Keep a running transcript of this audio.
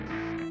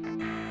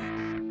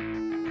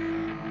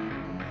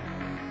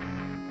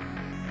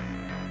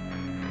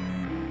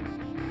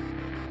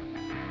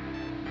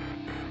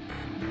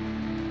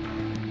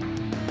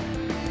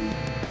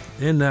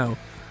And now,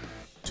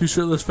 Two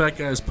Shirtless Fat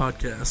Guys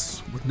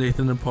podcast with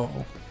Nathan and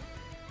Paul.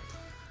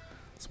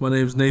 So my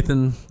name's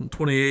Nathan, I'm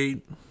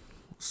 28,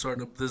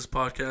 starting up this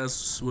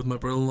podcast with my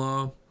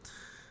brother-in-law.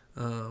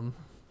 I've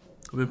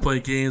been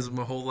playing games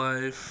my whole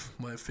life.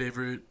 My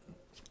favorite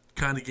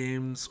kind of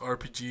games,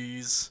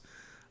 RPGs,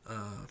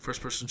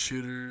 first-person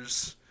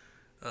shooters.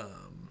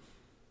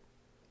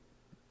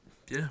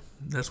 Yeah,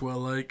 that's what I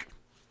like.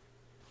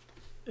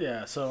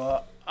 Yeah,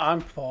 so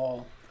I'm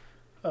Paul.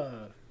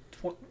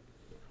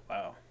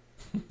 Wow.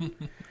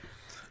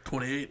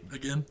 28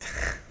 again.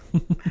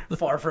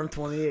 Far from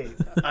 28.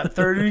 I'm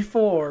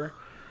 34.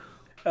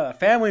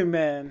 Family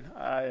man.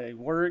 I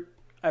work.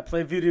 I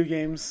play video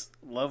games.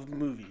 Love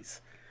movies.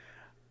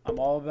 I'm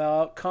all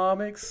about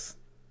comics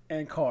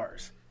and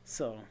cars.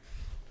 So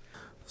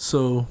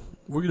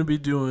we're going to be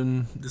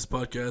doing this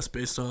podcast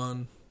based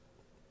on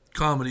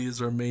comedy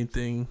is our main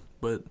thing,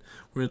 but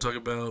we're going to talk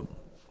about,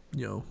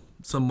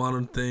 some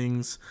modern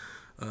things,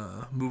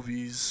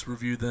 movies,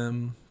 review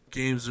them,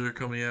 games that are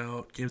coming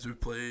out, games we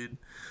played,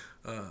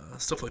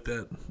 stuff like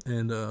that.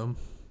 And,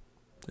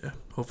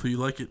 hopefully you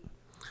like it.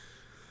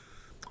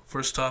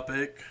 First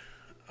topic,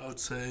 I would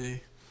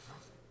say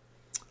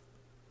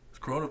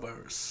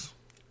coronavirus.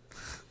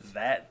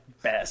 that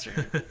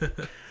bastard.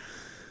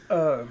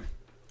 I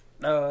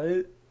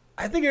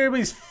think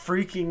everybody's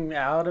freaking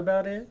out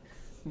about it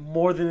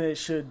more than it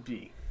should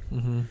be.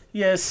 Mm-hmm.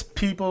 Yes,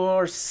 people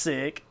are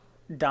sick,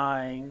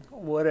 dying,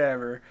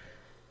 whatever,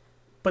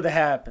 but it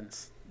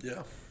happens.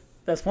 Yeah.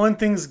 That's one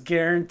thing's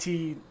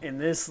guaranteed in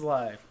this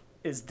life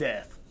is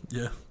death.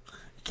 Yeah. You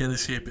can't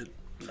escape it.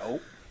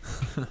 Nope.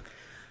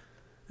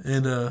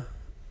 And, not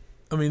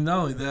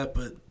only that,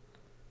 but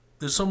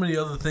there's so many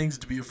other things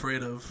to be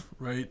afraid of,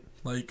 right?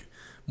 Like,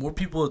 more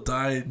people have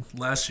died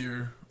last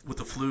year with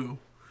the flu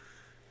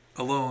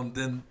alone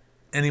than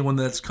anyone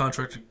that's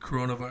contracted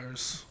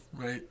coronavirus,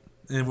 right?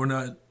 And we're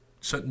not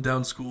shutting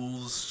down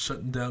schools,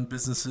 shutting down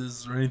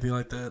businesses, or anything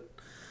like that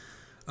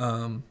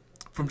from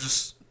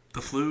just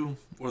the flu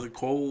or the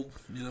cold,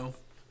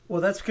 Well,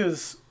 that's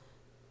because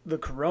the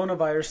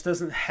coronavirus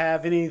doesn't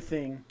have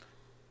anything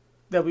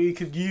that we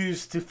could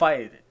use to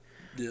fight it.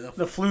 Yeah.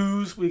 The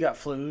flus, we got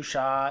flu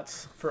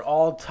shots for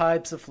all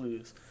types of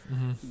flus.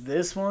 Mm-hmm.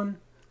 This one,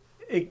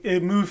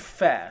 it moved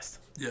fast.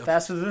 Yeah.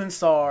 Faster than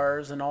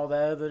SARS and all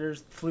that other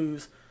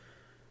flus.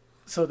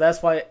 So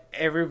that's why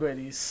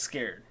everybody's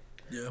scared.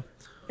 Yeah.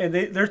 And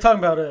they're talking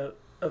about a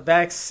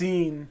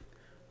vaccine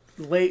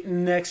late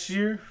next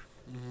year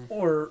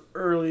or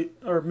early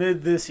or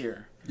mid this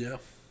year. Yeah.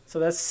 So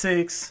that's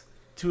 6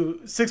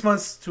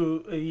 months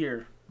to a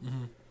year.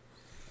 Mm-hmm.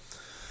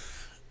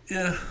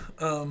 Yeah.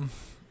 I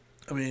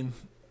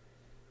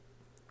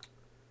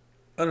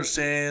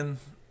understand,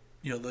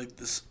 like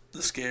the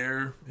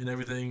scare and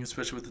everything,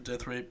 especially with the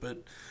death rate,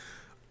 but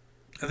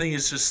I think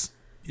it's just,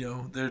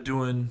 they're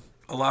doing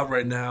a lot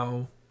right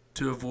now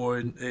to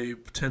avoid a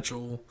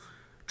potential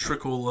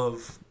trickle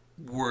of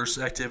worse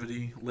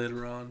activity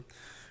later on.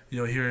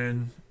 Here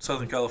in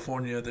Southern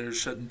California, they're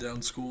shutting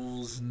down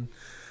schools and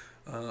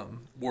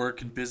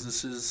work and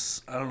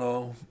businesses. I don't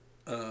know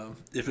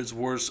if it's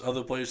worse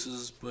other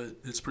places, but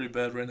it's pretty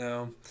bad right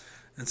now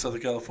in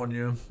Southern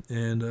California.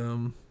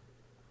 And,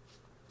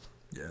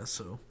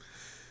 so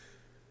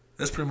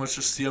that's pretty much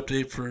just the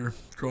update for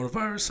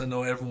coronavirus. I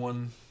know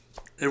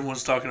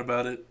everyone's talking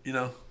about it,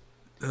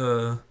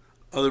 other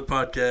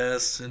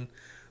podcasts and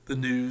the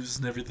news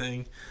and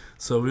everything.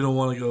 So we don't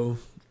want to go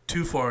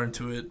too far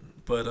into it,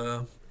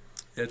 but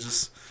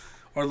just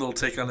our little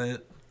take on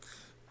it.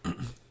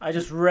 I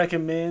just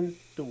recommend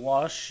to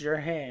wash your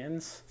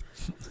hands.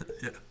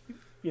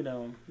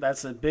 Yeah.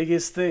 That's the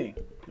biggest thing.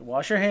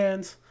 Wash your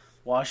hands.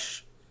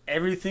 Wash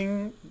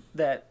everything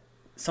that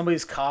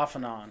somebody's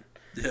coughing on.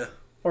 Yeah.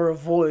 Or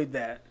avoid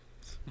that.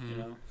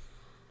 Mm-hmm.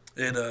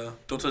 And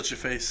don't touch your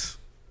face.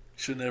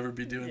 You should never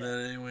be doing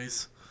that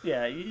anyways.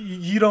 Yeah,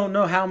 you don't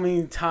know how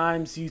many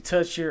times you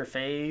touch your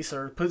face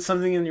or put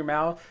something in your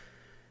mouth.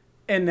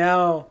 And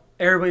now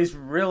everybody's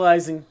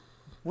realizing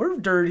we're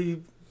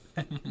dirty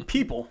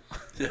people.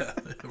 Yeah,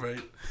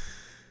 right.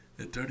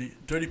 Yeah,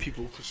 dirty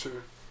people for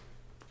sure.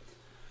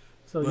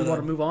 So you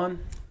want to move on?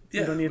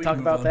 Yeah, you don't need to talk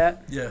about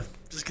that? Yeah,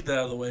 just get that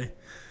out of the way.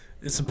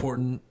 It's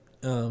important.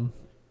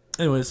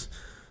 Anyways,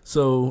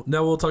 so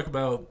now we'll talk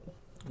about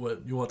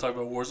what you want to talk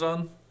about.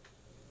 Warzone.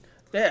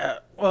 Yeah.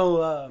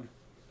 Well,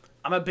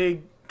 I'm a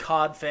big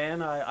COD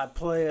fan. I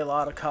play a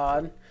lot of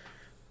COD,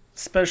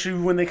 especially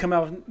when they come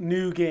out with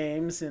new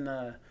games. And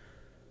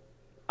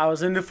I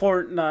was into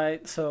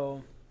Fortnite,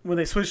 so when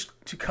they switched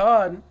to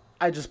COD,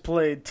 I just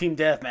played Team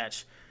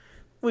Deathmatch,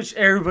 which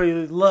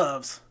everybody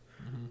loves.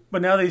 Mm-hmm.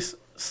 But now they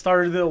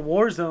started the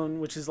Warzone,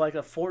 which is like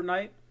a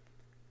Fortnite.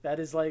 That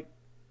is like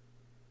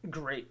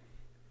great.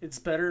 It's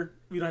better.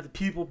 We don't have the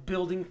people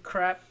building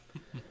crap,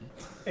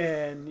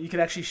 and you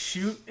can actually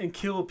shoot and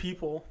kill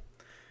people,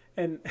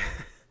 and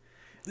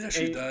they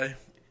actually die.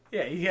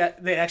 Yeah,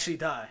 they actually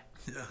die.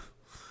 Yeah.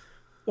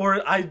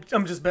 Or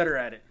I'm just better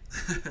at it.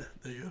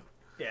 There you go.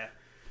 Yeah.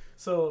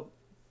 So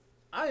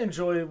I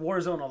enjoy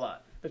Warzone a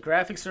lot. The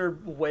graphics are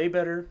way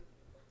better.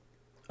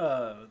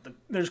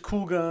 There's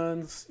cool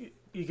guns.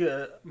 You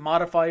could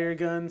modify your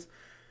guns.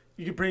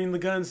 You could bring the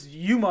guns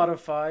you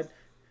modified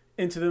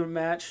into the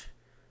match.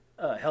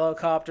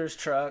 Helicopters,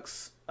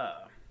 trucks.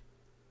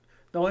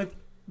 The only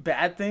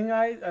bad thing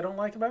I don't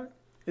like about it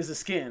is the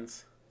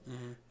skins.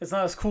 Mm-hmm. It's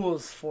not as cool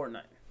as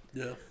Fortnite.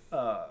 Yeah.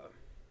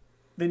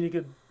 Then you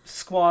could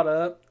squad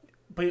up,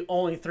 but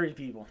only 3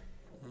 people.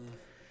 Mm.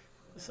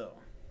 So.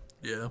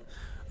 Yeah.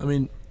 I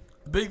mean,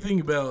 the big thing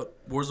about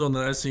Warzone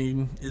that I've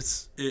seen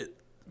is it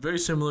very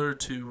similar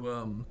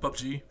to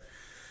PUBG.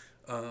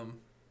 But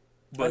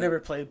I never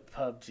played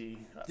PUBG.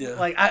 Yeah.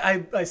 Like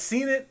I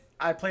seen it,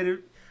 I played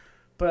it,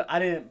 but I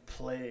didn't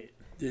play it.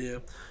 Yeah.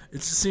 It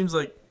just seems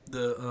like it's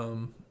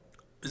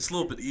a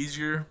little bit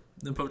easier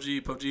than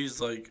PUBG. PUBG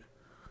is like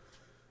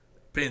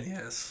pain in the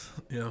ass.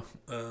 You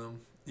know,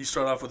 you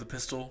start off with a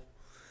pistol.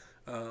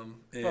 In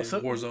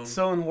Warzone.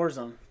 So in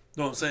Warzone.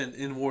 No, I'm saying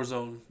in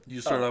Warzone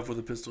you start off with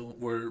a pistol.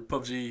 Where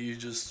PUBG you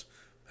just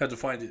have to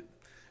find it.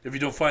 If you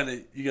don't find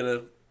it, you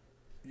gotta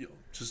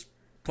just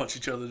punch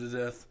each other to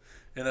death,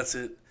 and that's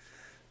it.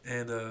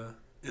 And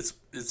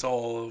it's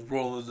all a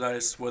roll of the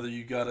dice whether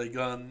you got a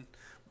gun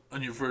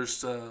on your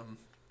first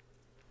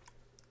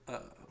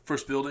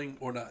building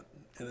or not,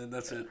 and then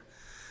that's it.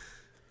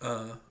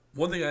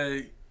 One thing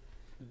I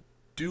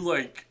do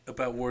like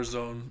about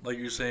Warzone, like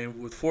you're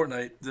saying with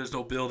Fortnite, there's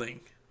no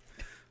building.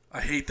 I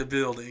hate the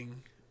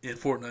building in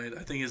Fortnite.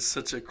 I think it's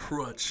such a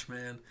crutch,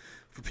 man,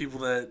 for people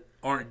that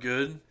aren't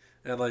good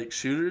at like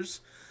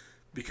shooters.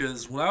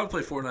 Because when I would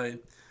play Fortnite,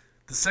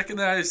 the second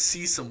that I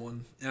see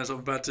someone as I'm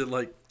about to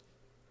like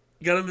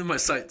got them in my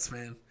sights,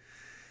 man,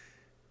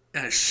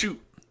 and I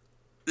shoot,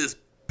 this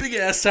big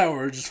ass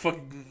tower just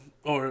fucking,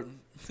 or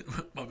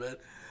my bad,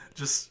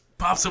 just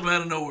pops up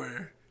out of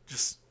nowhere.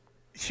 Just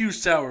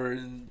huge tower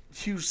and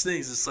huge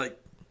things. It's like,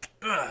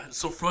 it's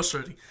so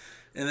frustrating.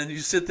 And then you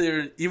sit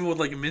there, even with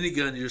like a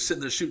minigun, you're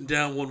sitting there shooting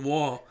down one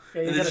wall,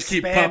 and they just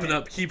keep popping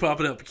up.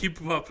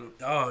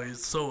 Oh,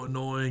 it's so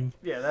annoying.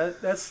 Yeah,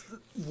 that's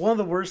one of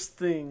the worst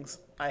things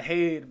I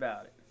hate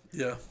about it.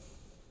 Yeah.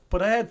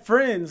 But I had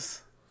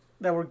friends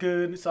that were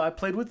good, so I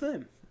played with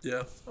them.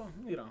 Yeah. So,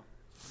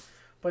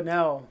 But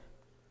now,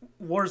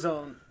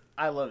 Warzone,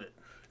 I love it.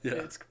 Yeah.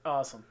 It's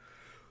awesome.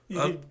 You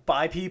could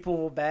buy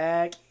people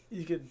back.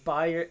 You could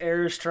buy your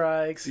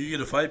airstrikes. You get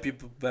to fight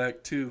people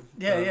back, too.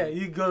 Yeah.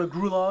 You could go to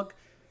Gulag.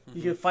 Mm-hmm.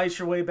 You could fight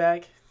your way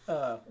back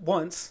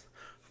once.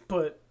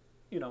 But,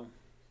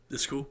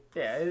 It's cool.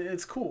 Yeah,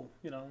 it's cool.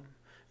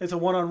 It's a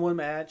one-on-one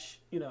match,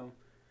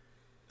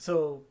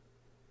 So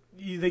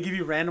they give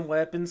you random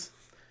weapons,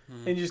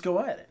 and you just go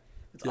at it.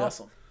 It's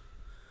awesome.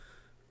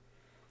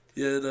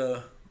 Yeah,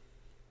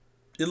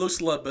 it looks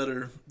a lot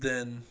better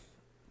than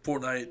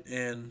Fortnite,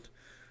 and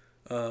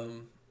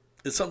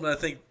it's something I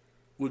think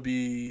would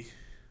be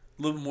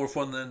a little bit more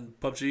fun than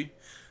PUBG.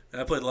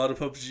 I played a lot of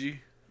PUBG,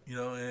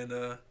 and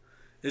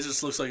it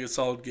just looks like a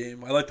solid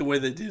game. I like the way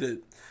they did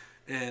it,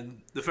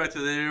 and the fact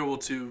that they're able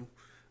to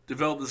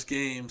develop this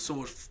game so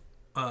much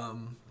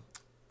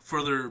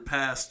further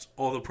past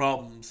all the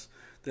problems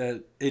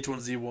that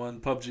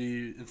H1Z1,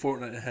 PUBG, and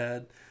Fortnite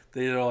had.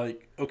 They are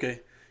like,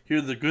 okay, here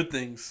are the good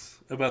things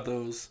about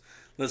those.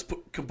 Let's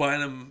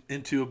combine them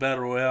into a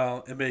battle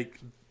royale and make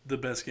the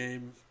best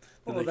game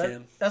that they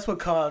can. That's what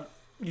COD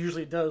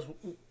usually does,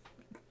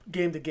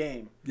 game to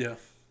game. Yeah.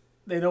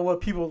 They know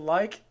what people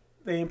like,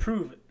 they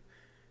improve it.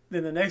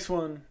 Then the next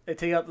one, they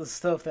take out the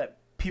stuff that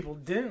people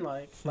didn't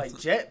like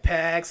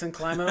jetpacks and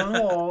climbing on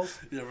walls.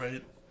 Yeah,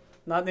 right.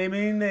 Not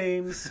naming any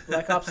names.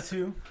 Black Ops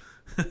 2.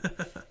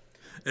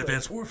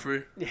 Advanced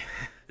Warfare. Yeah.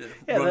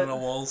 Running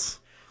on walls.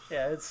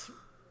 Yeah,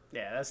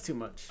 that's too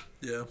much.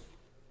 Yeah.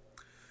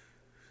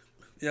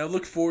 Yeah, I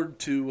look forward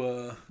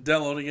to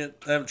downloading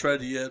it. I haven't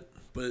tried it yet,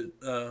 but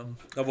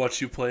I've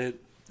watched you play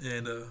it,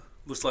 and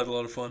looks like a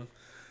lot of fun.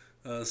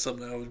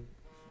 Something I would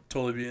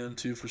totally be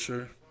into for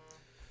sure.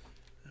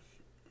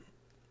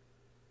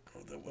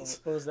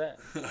 What was that?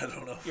 I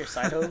don't know. Your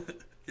side hoe?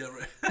 Yeah,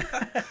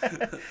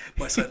 right.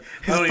 My side.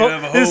 I don't even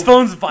have a hoe. His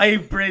phone's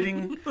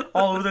vibrating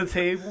all over the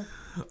table.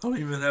 I don't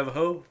even have a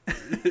hoe.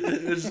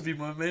 It'd just be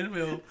my main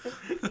hoe.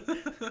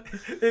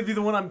 It'd be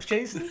the one I'm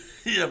chasing.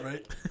 Yeah,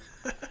 right.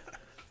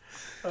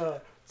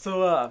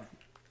 So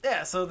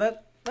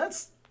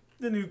that's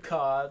the new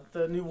COD,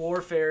 the new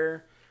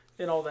Warfare,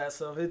 and all that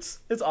stuff. It's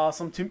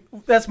awesome.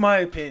 That's my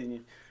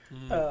opinion.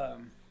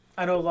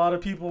 I know a lot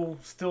of people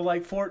still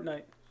like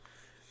Fortnite.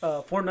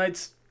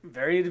 Fortnite's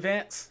very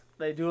advanced.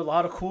 They do a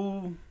lot of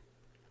cool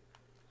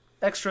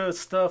extra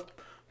stuff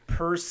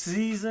per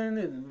season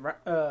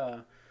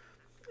and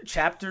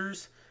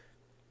chapters,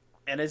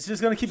 and it's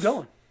just gonna keep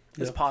going.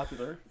 It's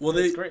popular. Well,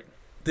 it's great.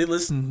 They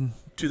listen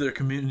to their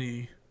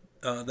community.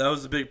 That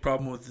was the big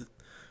problem with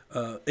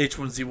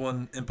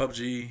H1Z1 and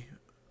PUBG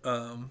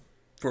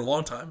for a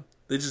long time.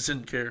 They just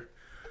didn't care.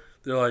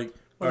 They're like,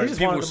 all right,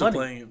 people are still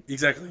playing it.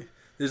 Exactly.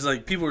 There's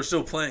like, people are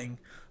still playing.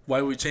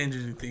 Why would we change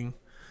anything?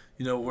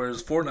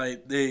 Whereas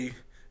Fortnite,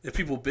 if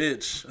people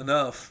bitch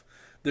enough,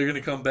 they're going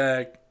to come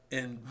back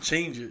and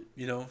change it,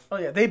 Oh,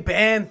 yeah. They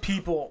ban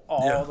people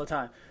all the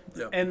time.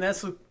 Yeah. And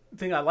that's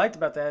thing I liked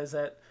about that is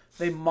that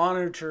they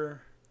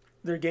monitor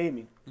their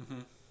gaming. Mm-hmm.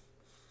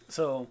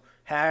 So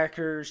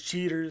hackers,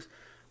 cheaters,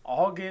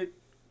 all get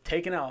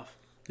taken off.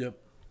 Yep.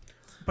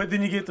 But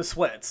then you get the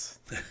sweats.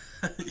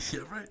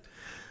 Yeah, right.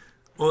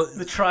 Well,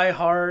 the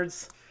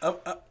tryhards.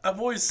 I've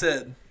always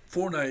said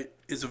Fortnite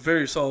is a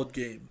very solid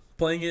game.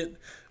 Playing it,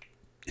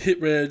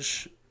 hit reg,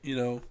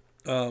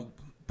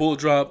 bullet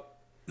drop,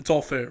 it's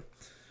all fair.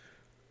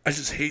 I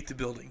just hate the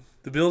building.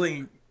 The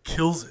building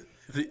kills it.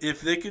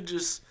 If they could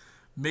just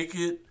make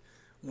it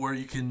where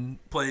you can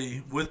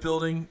play with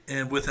building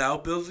and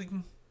without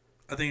building,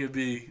 I think it would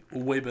be a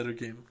way better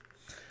game.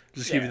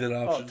 Just give you that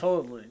option.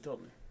 Oh, totally.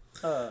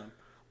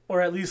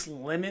 Or at least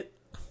limit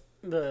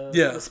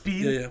the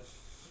speed. Yeah.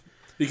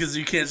 Because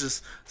you can't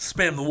just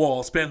spam the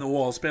wall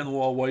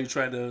while you're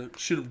trying to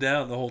shoot them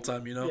down the whole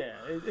time, Yeah,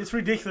 it's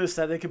ridiculous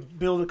that they could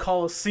build a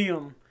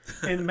Coliseum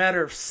in a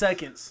matter of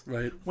seconds.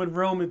 Right. When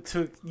Roman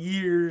took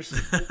years.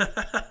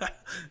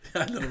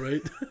 I know,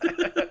 right?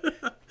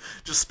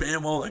 Just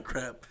spam all that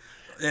crap.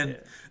 And,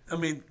 I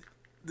mean,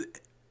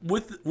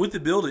 with the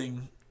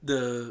building,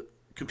 the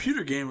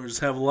computer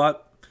gamers have a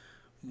lot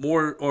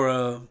more or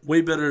a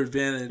way better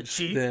advantage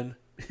than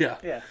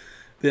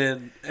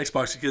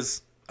Xbox,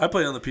 because I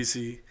play on the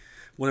PC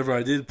whenever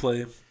I did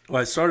play.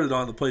 Well, I started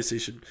on the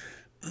PlayStation.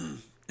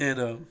 And,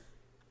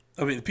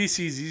 I mean, the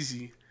PC is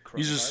easy.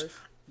 You just,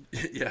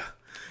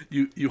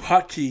 you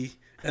hotkey,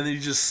 and then you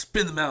just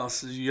spin the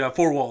mouse. And you have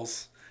 4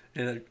 walls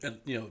in a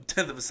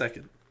tenth of a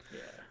second. Yeah.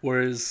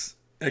 Whereas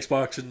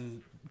Xbox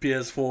and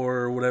PS4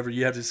 or whatever,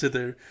 you have to sit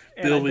there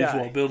building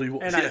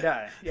walls. And I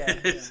die. Yeah.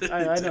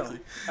 I know.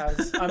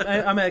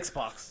 I'm an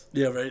Xbox.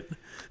 Yeah, right.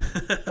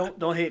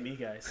 Don't hate me,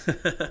 guys.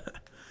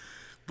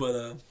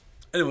 But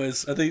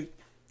anyways, I think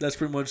that's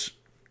pretty much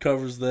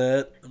covers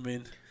that. I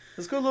mean,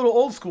 let's go a little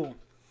old school.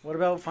 What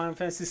about Final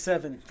Fantasy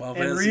VII? Final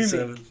Fantasy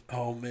VII.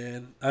 Oh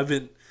man, I've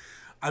been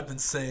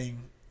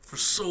saying for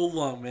so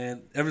long,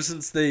 man. Ever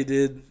since they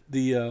did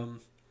the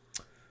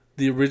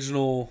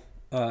original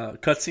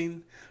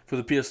cutscene for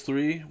the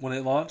PS3 when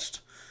it launched,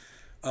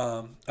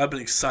 I've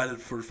been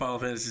excited for Final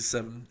Fantasy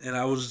VII, and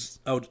I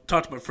would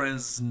talk to my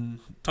friends and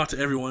talk to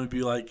everyone and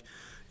be like,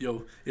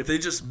 "Yo, if they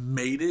just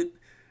made it,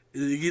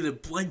 you get a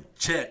blank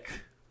check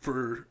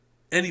for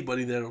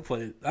anybody that'll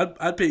play it.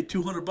 I'd pay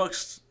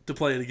 $200 to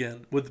play it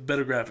again with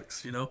better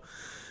graphics,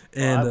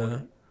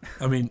 And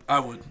I mean, I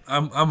would.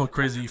 I'm a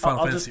crazy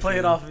Final Fantasy fan. I'll just play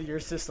it off of your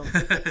system.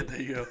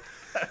 There you go.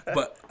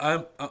 But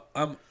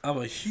I'm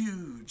a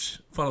huge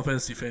Final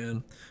Fantasy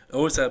fan. I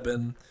always have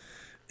been.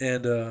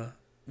 And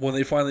when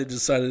they finally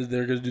decided they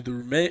were going to do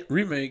the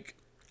remake,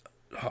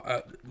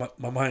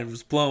 my mind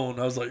was blown.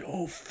 I was like,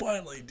 oh,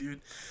 finally,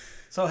 dude.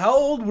 So how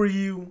old were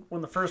you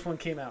when the first one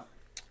came out?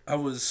 I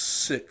was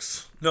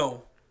 6.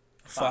 No,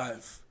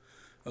 5.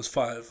 I was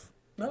 5.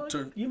 No,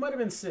 you might have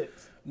been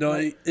 6. No,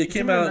 it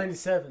came out in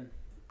 97.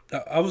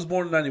 I was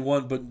born in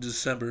 91, but in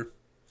December.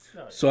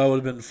 So I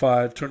would have been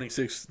 5, turning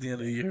 6 at the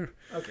end of the year.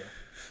 Okay.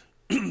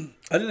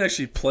 I didn't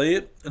actually play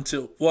it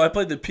until... Well, I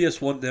played the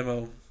PS1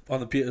 demo on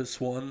the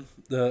PS1.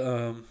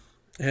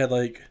 It had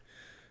like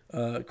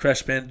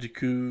Crash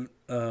Bandicoot,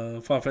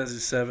 Final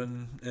Fantasy VII,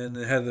 and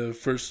it had the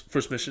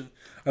first mission.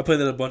 I played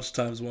that a bunch of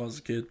times when I was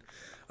a kid.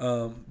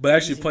 But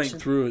actually playing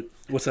through it...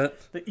 What's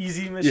that? The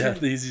easy mission? Yeah,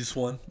 the easiest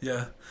one.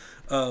 Yeah.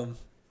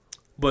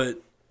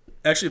 But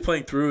actually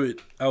playing through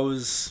it, I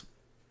was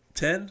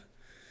 10.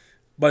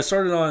 But I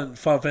started on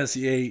Final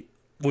Fantasy VIII,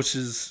 which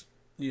is,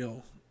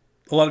 a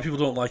lot of people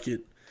don't like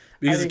it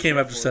because it came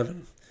after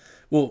 7.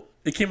 Well,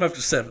 it came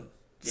after 7.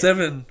 Yeah.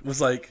 7 was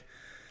like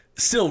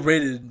still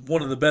rated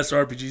one of the best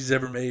RPGs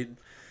ever made.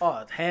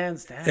 Oh,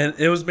 hands down. And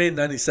it was made in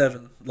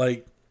 97,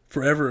 like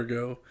forever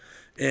ago.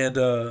 And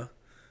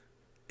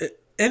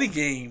any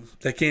game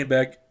that came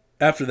back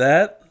after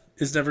that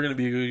is never going to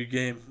be a good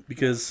game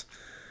because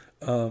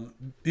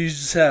you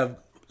just have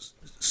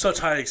such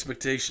high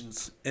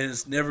expectations, and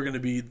it's never going to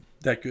be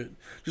that good.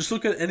 Just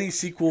look at any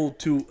sequel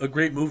to a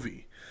great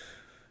movie.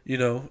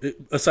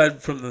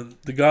 Aside from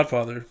the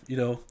Godfather,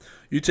 you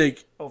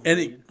take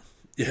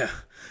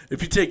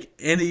if you take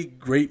any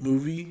great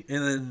movie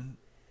and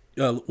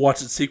then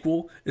watch its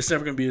sequel, it's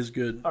never going to be as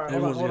good. Right,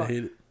 everyone's going to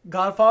hate it.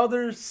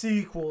 Godfather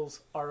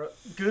sequels are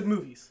good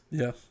movies.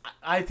 Yeah,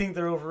 I think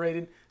they're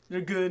overrated.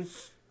 They're good.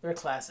 They're a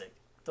classic.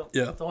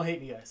 Don't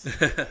hate me, guys.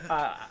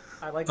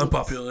 I like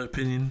unpopular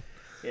opinion.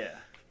 Yeah.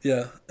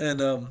 Yeah,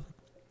 and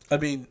I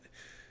mean,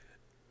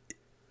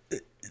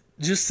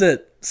 just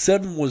that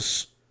 7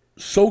 was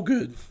so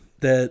good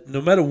that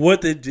no matter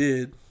what they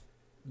did,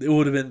 it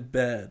would have been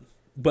bad.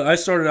 But I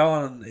started out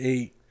on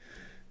 8,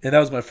 and that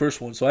was my first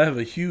one, so I have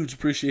a huge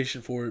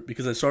appreciation for it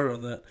because I started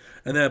on that,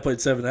 and then I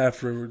played 7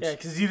 afterwards. Yeah,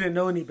 because you didn't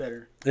know any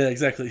better. Yeah,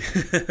 exactly.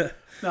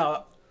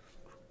 Now,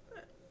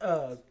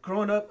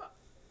 growing up,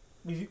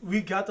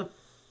 we got the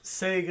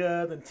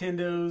Sega, the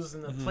Nintendos,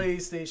 and the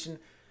PlayStation,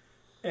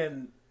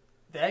 and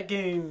that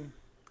game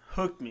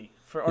hooked me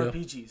for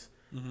RPGs.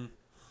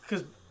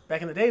 Because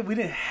back in the day, we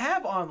didn't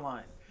have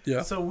online.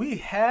 Yeah. So we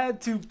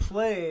had to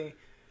play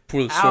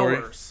for the story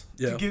hours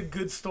to get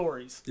good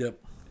stories. Yep.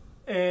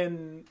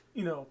 And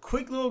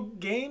quick little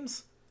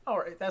games. All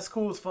right, that's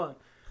cool. It's fun.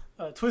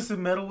 Twisted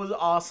Metal was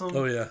awesome.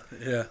 Oh yeah,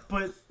 yeah,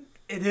 But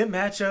it didn't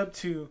match up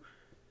to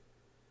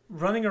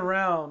running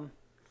around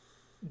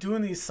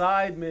doing these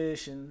side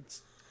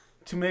missions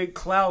to make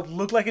Cloud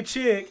look like a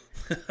chick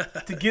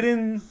to get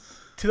in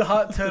to the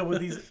hot tub with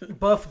these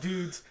buff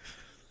dudes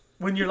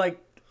when you're like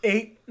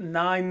 8,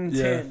 9, 10.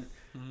 Yeah.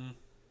 Mm-hmm.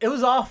 It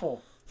was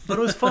awful, but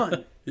it was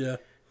fun. Yeah.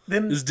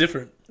 Then It's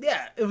different.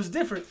 yeah, it was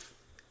different.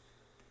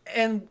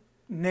 And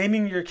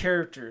naming your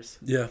characters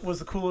Yeah. was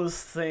the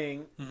coolest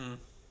thing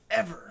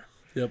ever.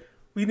 Yep.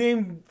 We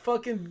named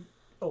fucking.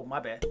 Oh, my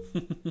bad.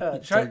 all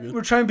good.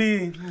 We're trying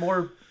to be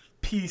more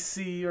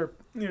PC or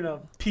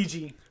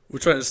PG. We're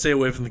trying to stay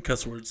away from the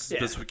cuss words as Yeah.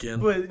 best we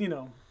can. But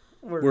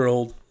We're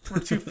old. we're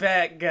two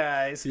fat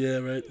guys Yeah,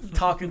 right.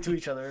 talking to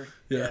each other.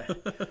 Yeah.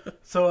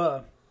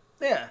 So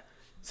yeah.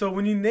 So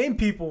when you name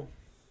people,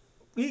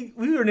 we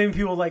were naming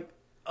people like,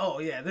 oh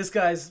yeah, this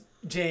guy's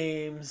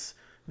James,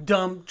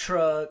 dump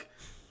truck,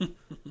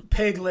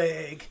 peg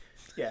leg,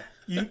 yeah,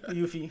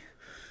 Yuffie,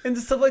 and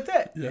stuff like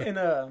that. Yeah.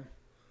 And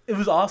it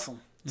was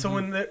awesome. So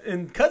when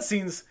in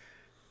cutscenes,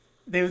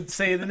 they would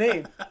say the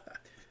name,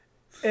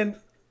 and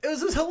it was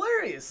just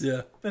hilarious.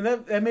 Yeah. And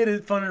that made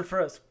it funner for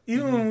us.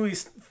 Even when we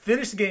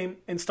finished the game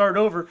and started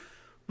over,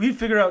 we'd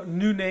figure out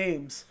new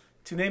names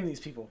to name these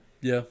people.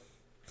 Yeah.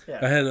 Yeah.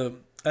 I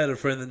had a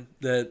friend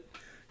that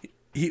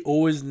he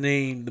always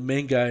named the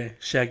main guy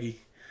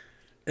Shaggy.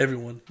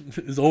 Everyone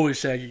is always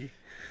Shaggy,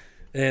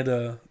 and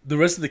the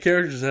rest of the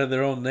characters had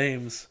their own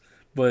names,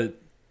 but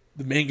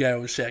the main guy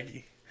was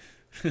Shaggy.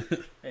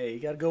 Hey, you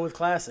gotta go with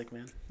classic,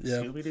 man. Yeah.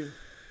 Scooby Doo.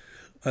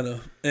 I know,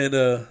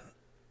 and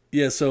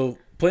yeah. So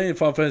playing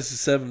Final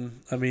Fantasy VII,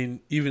 I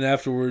mean, even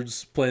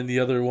afterwards playing the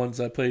other ones,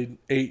 I played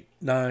 8,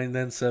 9,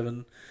 then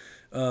 7.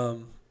 Yeah,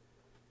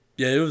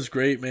 it was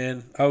great,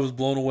 man. I was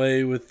blown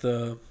away with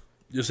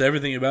just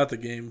everything about the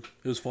game.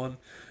 It was fun.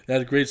 It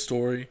had a great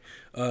story,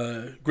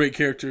 great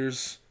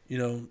characters.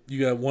 You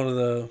got one of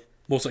the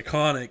most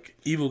iconic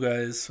evil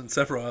guys in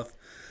Sephiroth.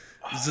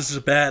 He's just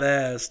a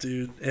badass,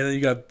 dude. And then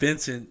you got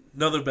Vincent,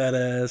 another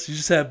badass. You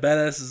just have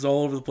badasses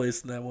all over the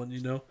place in that one,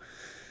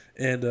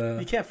 And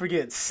You can't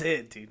forget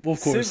Sid, dude. well,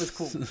 of course, Sid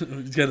was cool.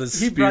 He's got his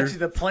He spear. brought you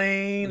the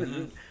plane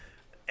and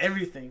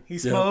everything. He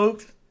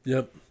smoked.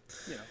 Yep.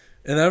 You know.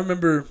 And I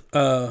remember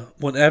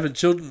when Advent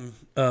Children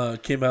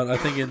came out, I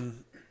think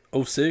in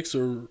 06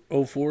 or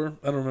 04.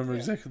 I don't remember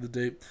exactly the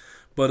date.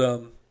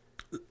 But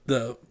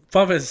the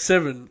Final Fantasy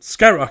VII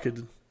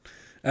skyrocketed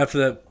after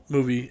that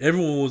movie.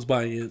 Everyone was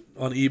buying it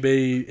on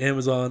eBay,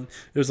 Amazon.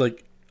 It was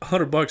like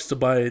 $100 to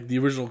buy the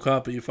original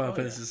copy of Final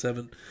Fantasy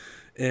VII.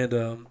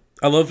 And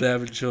I loved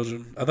Advent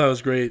Children. I thought it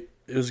was great.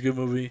 It was a good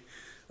movie.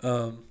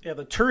 Yeah,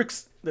 the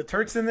Turks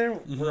in there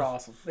were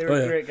awesome. They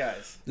were great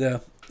guys. Yeah.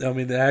 I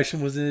mean, the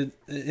action was in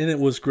it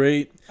was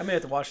great. I may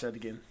have to watch that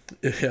again.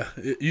 Yeah,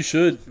 you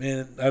should,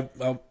 man.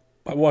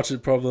 I watched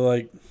it probably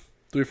like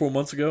 3 or 4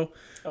 months ago.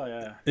 Oh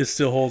yeah. It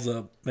still holds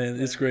up,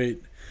 man. It's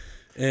great.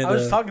 And I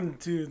was talking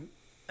to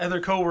other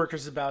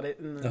coworkers about it,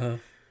 and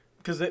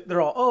because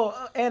they're all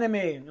anime,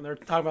 and they're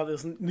talking about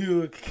this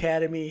new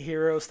Academy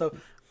hero stuff.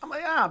 I'm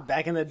like,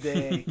 back in the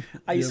day,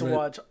 I used to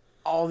watch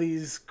all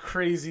these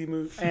crazy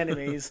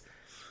animes,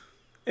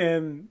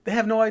 and they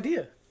have no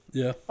idea.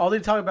 Yeah. All they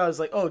talk about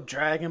is like,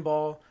 Dragon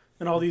Ball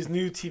and all these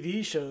new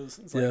TV shows.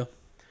 It's like,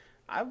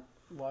 I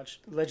watched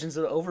Legends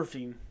of the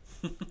Overfiend.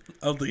 I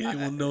don't think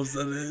anyone knows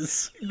that it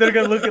is. They're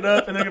gonna look it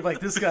up and they're gonna be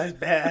like, "This guy's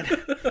bad."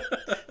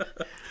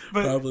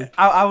 But Probably.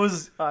 I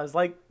was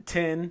like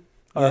 10.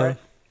 All right.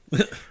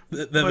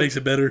 That makes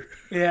it better.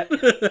 Yeah.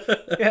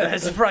 Yeah,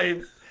 that's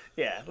probably.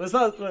 Yeah, let's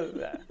not.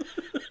 And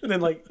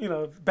then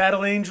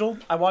Battle Angel.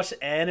 I watched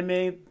the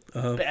anime.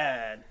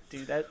 Bad,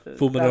 dude.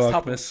 Full Metal that's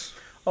Alchemist.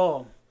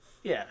 Oh,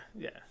 yeah.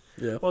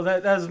 Yeah. Well,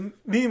 that was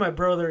me and my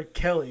brother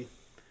Kelly.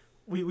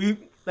 We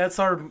that's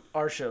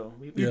our show.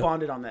 We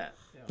bonded on that.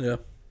 Yeah.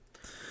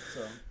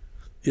 So.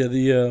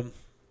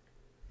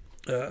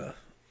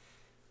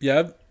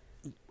 Yeah.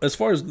 As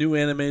far as new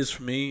animes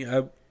for me,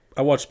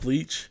 I watch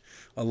Bleach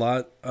a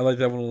lot. I like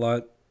that one a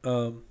lot.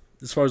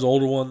 As far as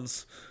older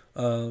ones,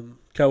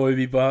 Cowboy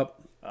Bebop.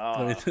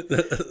 I mean,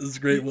 that's a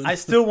great one. I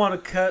still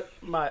want to cut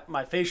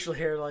my facial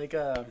hair like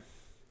I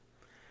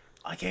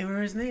can't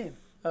remember his name.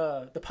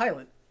 The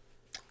pilot.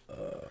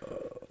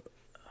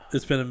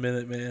 It's been a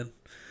minute, man.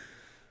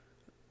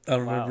 I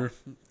don't remember.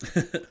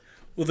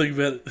 We'll think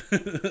about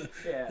it.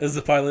 Yeah. As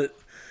the pilot.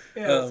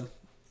 Yeah.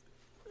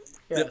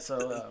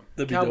 So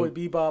Cowboy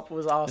Bebop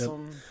was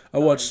awesome. Yep. I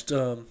watched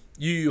Yu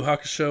Yu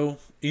Hakusho,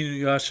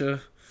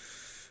 Inuyasha.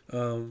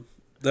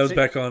 That was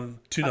back on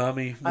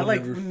Toonami. I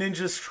like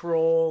Ninja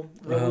Scroll,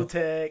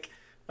 Robotech.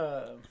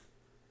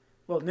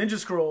 Ninja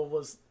Scroll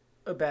was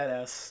a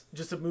badass,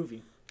 just a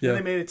movie. Yeah.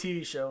 Then they made a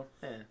TV show.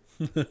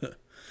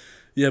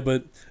 Yeah,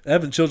 but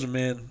Advent Children,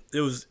 man,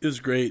 it was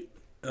great.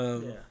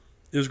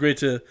 It was great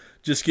to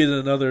just get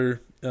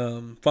another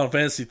Final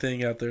Fantasy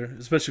thing out there,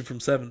 especially from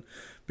 7,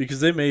 because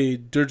they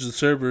made Dirge of the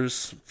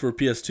Cerberus for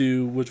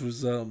PS2, which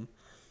was it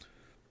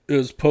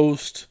was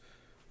post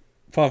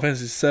Final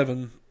Fantasy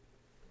VII,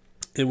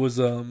 it was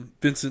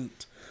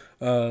Vincent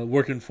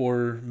working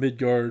for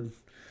Midgard,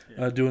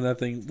 doing that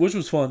thing, which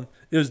was fun.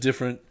 It was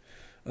different,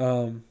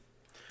 and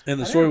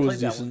the story was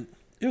decent.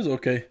 It was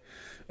okay.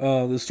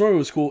 The story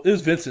was cool. It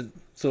was Vincent,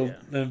 so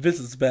and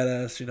Vincent's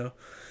badass, you know.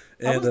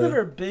 And, I was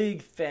never a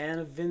big fan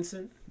of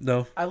Vincent.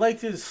 No, I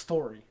liked his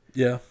story.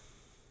 Yeah,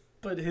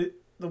 but the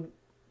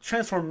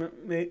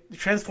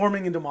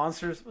transforming into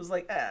monsters was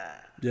like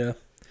Yeah,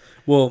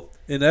 well,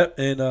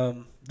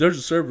 there's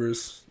a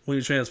Cerberus when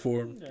you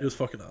transform. It was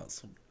fucking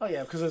awesome. Oh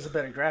yeah, because there's a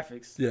better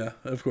graphics. Yeah,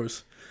 of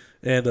course,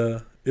 and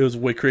it was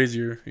way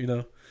crazier, you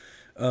know.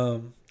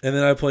 And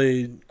then I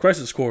played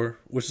Crisis Core,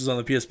 which is on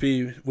the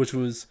PSP, which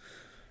was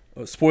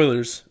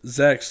spoilers.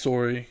 Zack's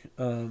story.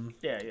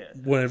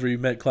 Whenever you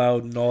met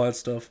Cloud and all that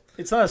stuff.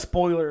 It's not a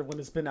spoiler when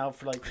it's been out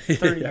for like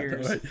 30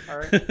 years. Right. All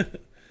right.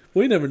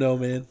 We never know,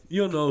 man.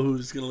 You don't know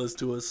who's gonna listen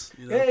to us.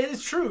 You know? Yeah,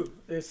 it's true.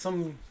 If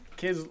some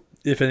kids,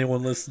 if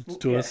anyone listens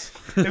to us,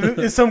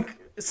 if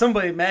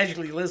somebody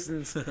magically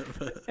listens,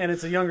 and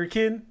it's a younger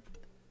kid,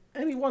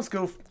 and he wants to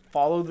go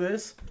follow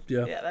this,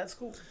 yeah, that's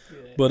cool.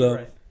 Yeah, but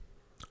right.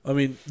 I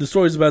mean, the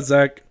story's about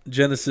Zack,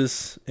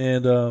 Genesis,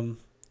 and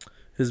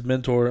his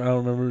mentor. I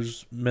don't remember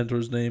his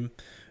mentor's name,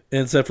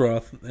 and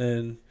Sephiroth,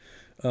 and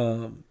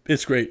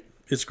it's great.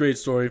 It's a great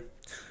story,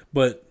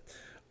 but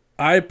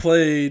I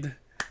played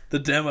the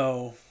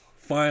demo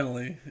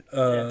finally.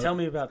 Tell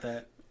me about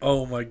that.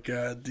 Oh my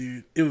god,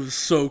 dude. It was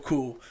so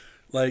cool.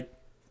 Like,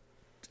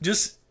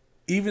 just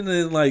even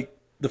in like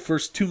the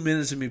first 2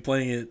 minutes of me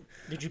playing it.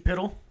 Did you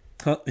piddle?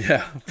 Huh?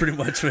 Yeah, pretty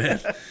much, man.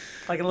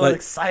 Like a little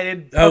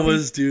excited puppy? I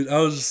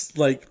was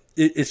like,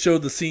 it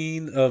showed the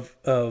scene of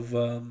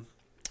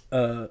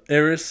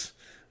Eris,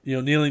 you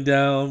know, kneeling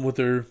down with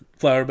her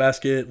flower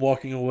basket,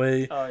 walking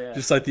away. Oh yeah.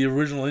 Just like the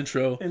original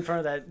intro. In front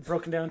of that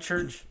broken down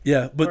church.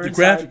 Yeah, but the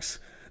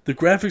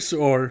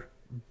graphics are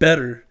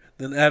better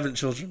than Advent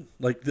Children.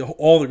 Like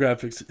all the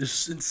graphics,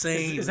 it's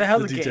insane. Is that how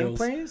the game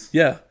plays?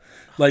 Yeah,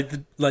 like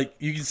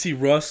you can see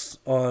rust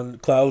on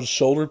Cloud's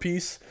shoulder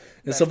piece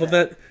and stuff like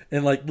that,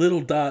 and like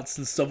little dots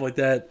and stuff like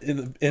that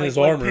in his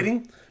armor.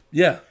 Pitting?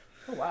 Yeah.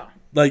 Oh wow.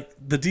 Like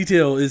the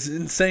detail is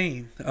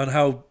insane on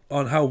how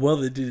well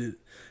they did it,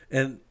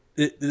 and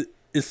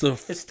it's still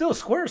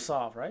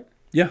Squaresoft, right?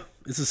 Yeah,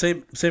 it's the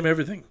same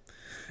everything,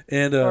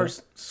 and or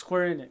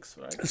Square Enix,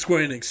 right?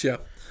 Square Enix, yeah.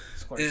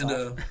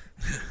 And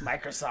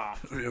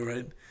Microsoft. Yeah,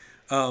 right.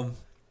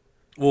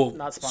 Well,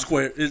 not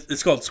Square.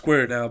 It's called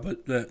Square now,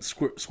 but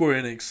Square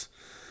Enix.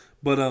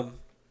 But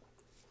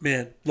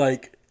man,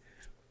 like,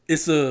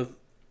 it's a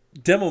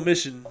demo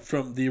mission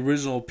from the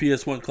original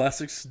PS1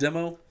 Classics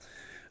demo,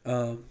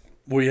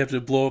 where you have to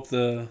blow up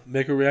the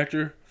Mega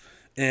Reactor,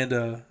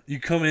 and you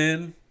come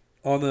in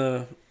on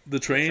the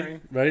train,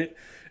 right?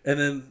 And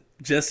then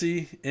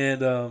Jesse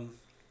and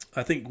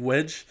I think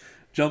Wedge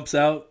jumps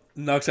out,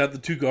 knocks out the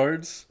two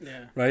guards,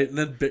 right? And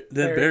then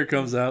Barret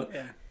comes out,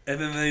 and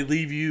then they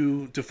leave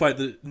you to fight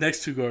the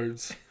next two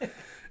guards,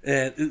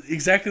 and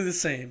exactly the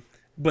same.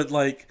 But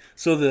like,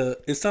 so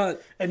it's not.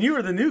 And you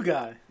were the new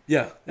guy.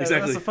 Yeah,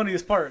 exactly. That's the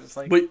funniest part. It's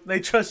like they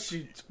trust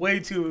you way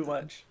too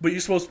much. But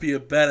you're supposed to be a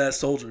badass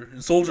soldier,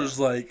 and soldiers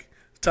like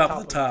top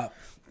of the top.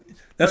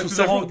 That's what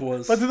Sephiroth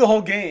was. But through the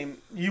whole game,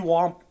 you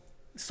womp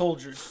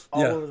soldiers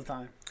all over the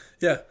time.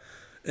 Yeah.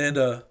 And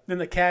then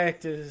the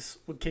cactus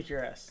would kick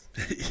your ass.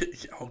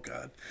 Oh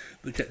god,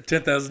 the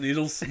 10,000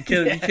 needles. You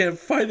can't you can't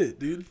fight it,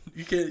 dude.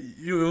 You can't.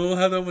 You don't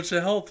have that much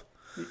health.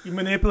 You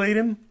manipulate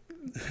him,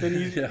 then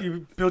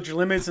you build your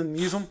limits and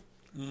use them.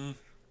 Mm-hmm.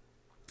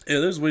 Yeah,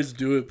 there's ways to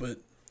do it, but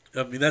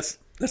I mean that's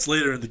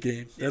later in the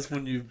game. That's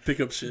when you pick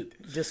up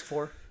shit. Disc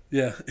 4.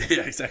 Yeah,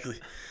 exactly.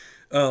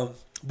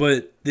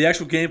 But the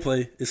actual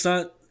gameplay, it's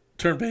not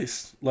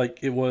turn-based like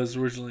it was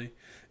originally.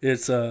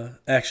 It's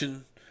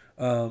action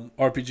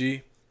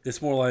RPG. It's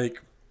more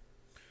like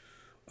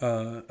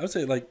I would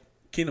say like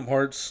Kingdom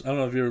Hearts. I don't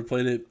know if you ever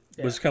played it,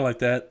 but it's kind of like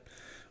that,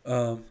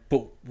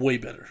 but way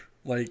better.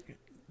 Like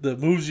the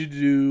moves you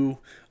do,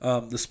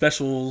 the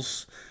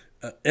specials,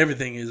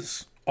 everything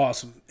is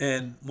awesome.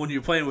 And when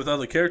you're playing with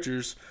other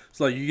characters, it's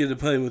like you get to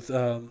play with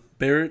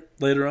Barret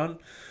later on,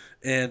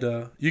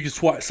 and you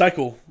can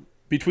cycle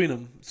between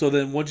them. So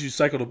then once you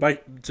cycle to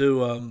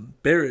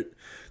Barret,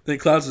 then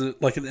Cloud's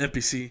like an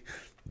NPC.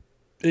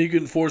 And you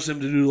can force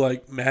him to do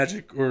like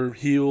magic or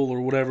heal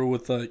or whatever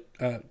with like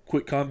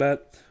quick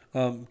combat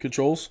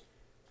controls.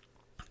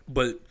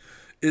 But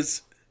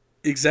it's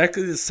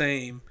exactly the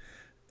same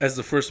as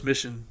the first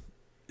mission.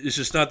 It's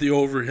just not the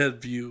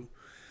overhead view.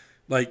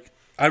 Like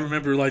I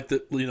remember like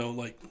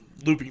like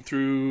looping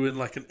through and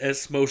like an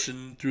S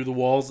motion through the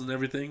walls and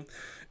everything.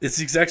 It's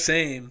the exact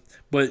same,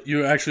 but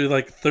you're actually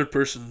like third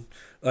person,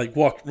 like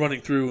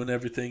running through and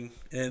everything.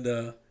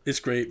 And it's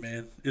great,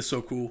 man. It's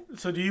so cool.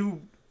 So do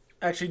you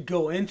actually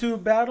go into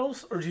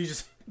battles, or do you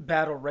just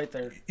battle right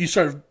there? You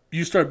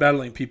start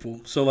battling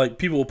people. So like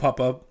people will pop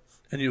up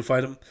and you'll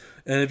fight them.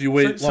 And if you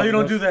wait, so you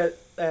don't do that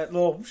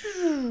little.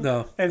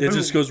 No, it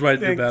just goes right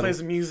into battle. Plays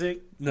the music.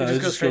 No, it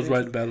just goes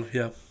right into battle.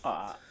 Yeah.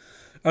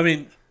 I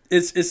mean,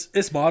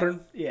 it's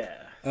modern. Yeah.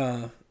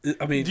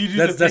 I mean, Do you do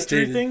that's the victory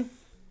dated. thing?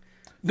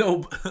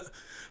 No,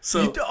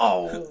 so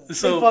They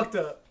fucked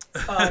up.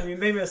 I mean,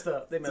 they messed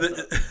up.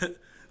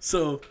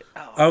 so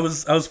I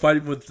was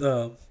fighting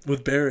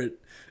with Barrett,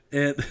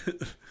 and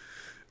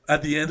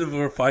at the end of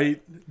our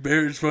fight,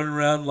 Barrett's running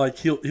around like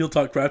he'll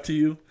talk crap to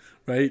you,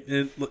 right?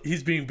 And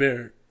he's being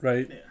Barrett,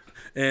 right? Yeah.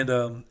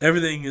 And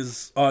everything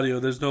is audio.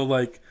 There's no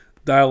like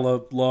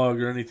dial-up log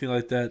or anything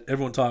like that.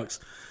 Everyone talks,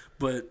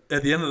 but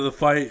at the end of the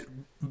fight,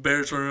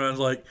 Barrett's running around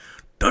like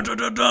da da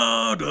da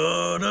da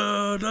da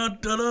da da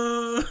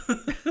da.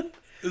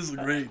 This is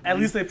great. At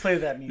least they play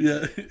that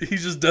music. Yeah, he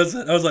just does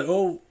it. I was like,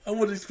 oh, I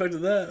wouldn't expect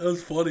that. That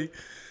was funny.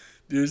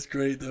 Dude, it's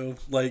great, though.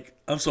 Like,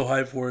 I'm so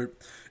hyped for it.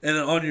 And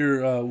then on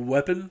your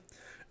weapon,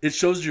 it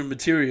shows your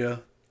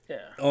materia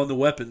on the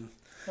weapon.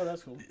 Oh,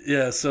 that's cool.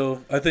 Yeah,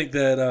 so I think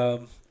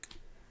that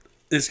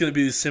it's going to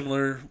be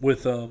similar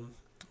with Final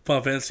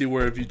Fantasy,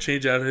 where if you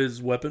change out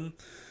his weapon,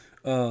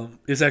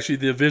 it's actually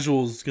the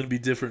visuals going to be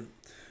different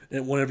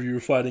and whenever you're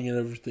fighting and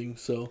everything.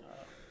 So,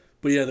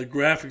 but yeah, the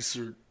graphics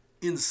are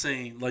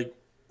insane. Like,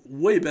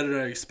 way better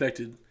than I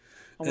expected.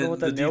 I wonder what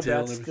the nail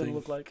bat's going to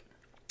look like.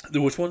 The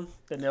which one?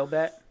 The nail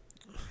bat.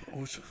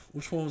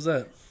 Which one was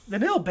that? The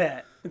nail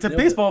bat. It's a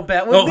baseball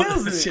bat with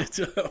nails in it. I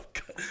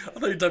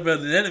thought you were talking about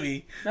an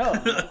enemy. No,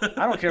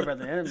 I don't care about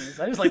the enemies.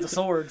 I just like the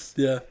swords.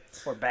 Yeah.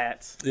 Or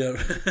bats. Yeah.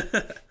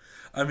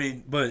 I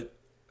mean, but...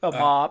 A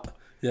mop.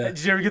 Yeah.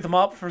 Did you ever get the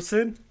mop for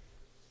Sid?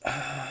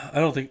 I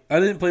don't think... I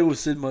didn't play with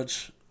Sid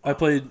much. I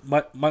played...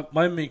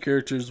 My main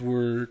characters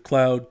were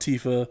Cloud,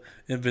 Tifa,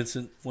 and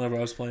Vincent whenever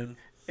I was playing.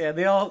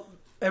 Yeah,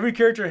 every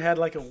character had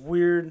like a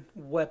weird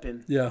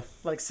weapon. Yeah.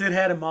 Like Sid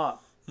had a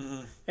mop.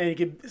 Mm-hmm. And he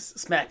could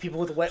smack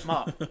people with a wet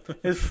mop.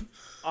 It's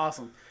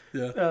awesome.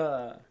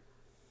 Yeah.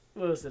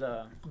 What was it?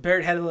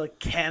 Barrett had a little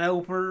can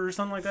opener or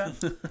something like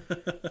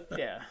that.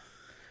 Yeah.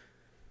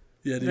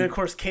 Yeah, dude. And then, of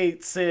course,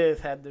 Kate Sith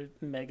had their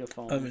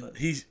megaphone. I mean,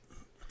 he's...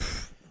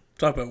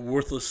 Talk about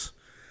worthless.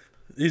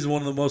 He's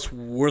one of the most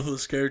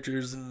worthless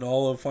characters in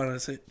all of Final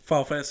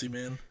Fantasy,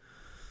 man.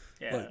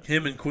 Yeah. Like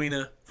him and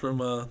Quina from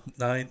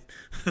 9.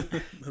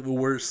 The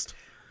worst.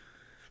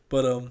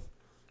 But,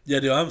 yeah,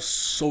 dude, I'm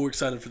so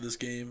excited for this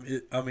game.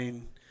 It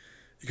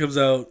comes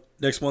out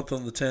next month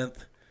on the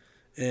 10th,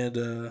 and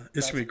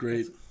it's going to be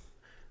great.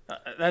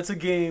 That's a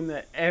game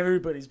that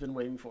everybody's been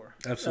waiting for.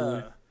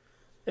 Absolutely.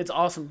 It's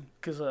awesome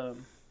because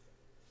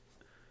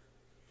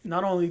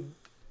not only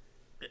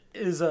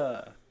is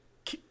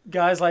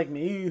guys like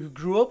me who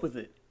grew up with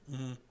it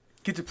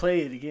get to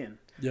play it again.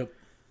 Yep.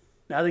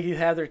 Now they can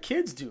have their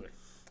kids do it.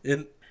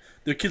 And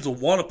their kids will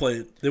want to play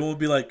it. They won't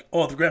be like,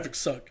 oh, the graphics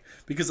suck.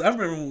 Because I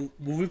remember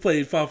when we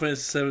played Final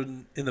Fantasy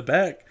VII in the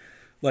back,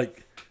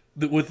 like,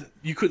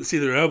 you couldn't see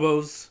their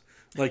elbows.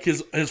 Like,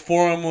 his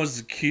forearm was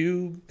a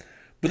cube.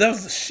 But that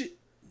was the shit.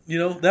 You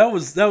know, that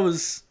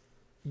was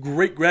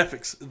great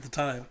graphics at the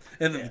time.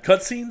 And the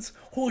cutscenes,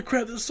 holy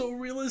crap, they're so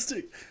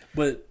realistic.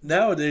 But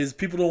nowadays,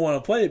 people don't want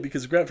to play it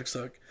because the graphics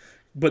suck.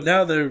 But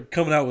now they're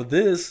coming out with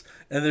this,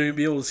 and they're going to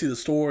be able to see the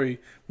story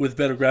with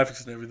better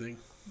graphics and everything.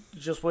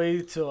 Just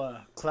wait till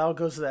Cloud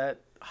goes to that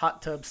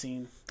hot tub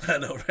scene. I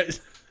know, right?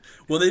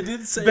 Well, they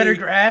did say... Better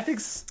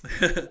graphics?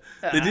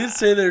 They did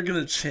say they're going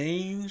to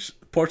change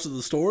parts of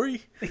the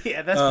story.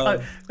 Yeah,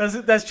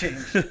 that's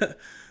changed.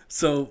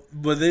 So,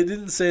 but they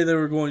didn't say they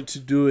were going to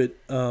do it.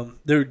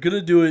 They're going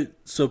to do it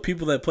so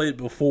people that played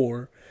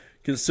before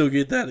can still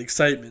get that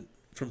excitement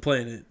from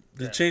playing it.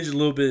 They changed it a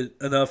little bit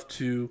enough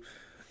to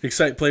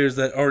excite players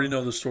that already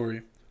know the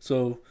story.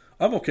 So,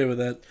 I'm okay with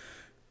that.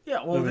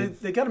 Yeah, well,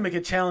 they got to make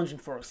it challenging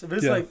for us. If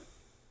it's like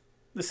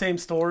the same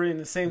story and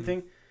the same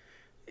thing,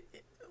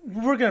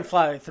 we're going to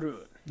fly through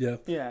it. Yeah.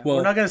 Yeah. Well,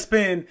 we're not going to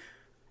spend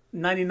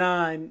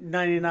 99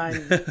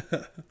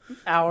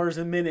 hours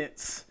and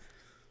minutes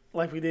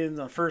like we did in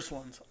the first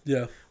ones.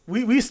 Yeah.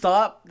 We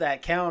stopped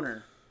that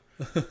counter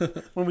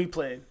when we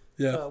played.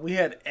 Yeah. We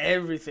had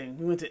everything.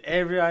 We went to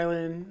every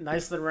island,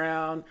 niced it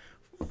around,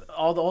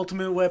 all the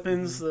ultimate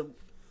weapons,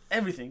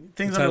 everything.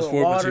 Things under the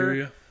water.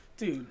 Materia.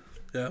 Dude.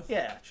 Yeah.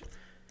 Yeah.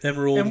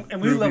 Emerald.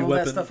 And we level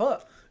that stuff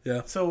up.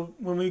 Yeah. So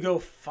when we go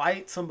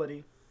fight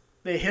somebody,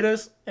 they hit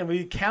us and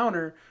we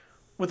counter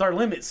with our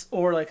limits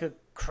or like a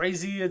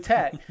crazy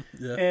attack.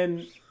 Yeah.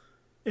 And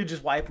it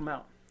just wipe them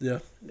out. Yeah.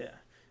 Yeah.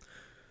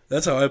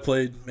 That's how I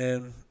played,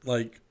 man.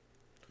 Like,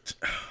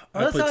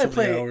 that's how I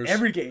play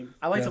every game.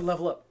 I like to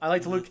level up. I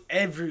like to look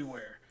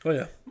everywhere. Oh,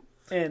 yeah.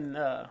 And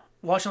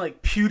watching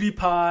like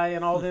PewDiePie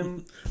and all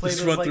them play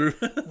those like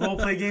role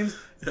play games,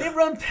 they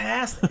run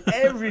past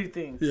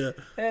everything. Yeah.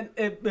 And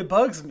it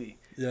bugs me.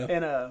 Yeah.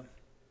 And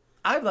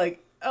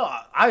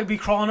I'd be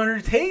crawling under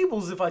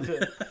tables if I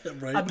could.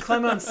 Right. I'd be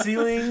climbing on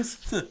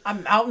ceilings.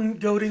 I'm mountain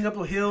goating up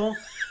a hill.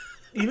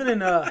 Even in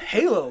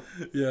Halo,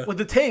 with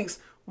the tanks,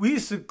 we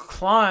used to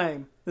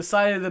climb the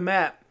side of the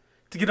map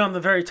to get on the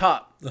very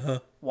top. Uh-huh.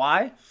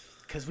 Why?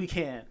 Because we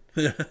can.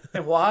 Yeah.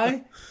 And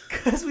why?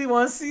 Because we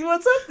want to see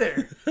what's up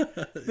there.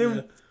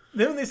 Then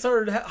when they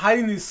started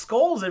hiding these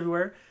skulls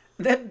everywhere,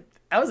 that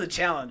was a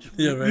challenge.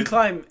 Yeah, right. We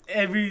climbed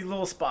every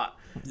little spot,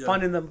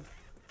 finding the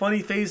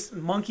funny faced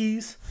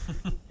monkeys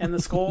and the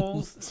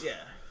skulls. Yeah.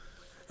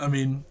 I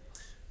mean,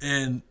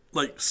 and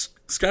like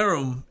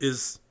Skyrim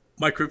is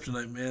my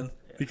kryptonite, man.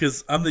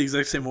 Because I'm the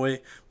exact same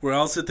way, where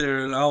I'll sit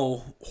there and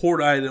I'll hoard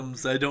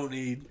items I don't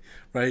need,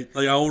 right?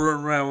 Like I'll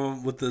run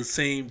around with the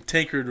same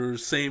tankard or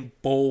same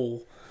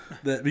bowl,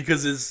 that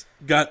because it's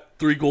got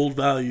 3 gold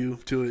value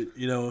to it,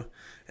 you know.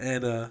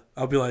 And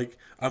I'll be like,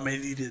 I may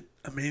need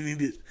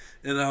it,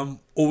 and I'm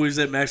always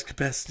at max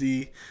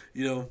capacity,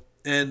 you know.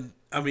 And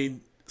I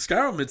mean,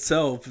 Skyrim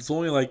itself is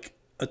only like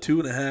a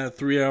 2.5,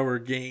 3 hour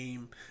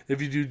game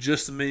if you do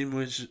just the main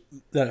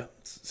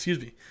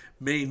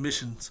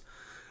missions.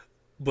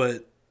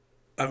 But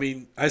I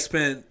mean, I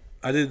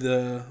did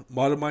the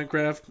mod of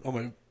Minecraft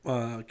on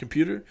my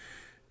computer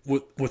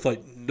with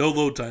like no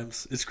load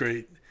times. It's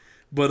great,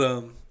 but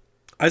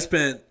I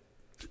spent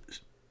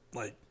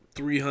like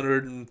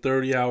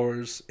 330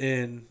 hours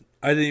and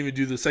I didn't even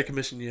do the second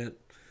mission yet.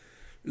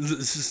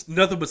 It's just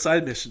nothing but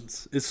side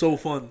missions. It's so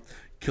fun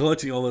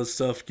collecting all this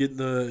stuff, getting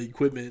the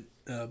equipment,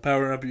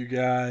 powering up your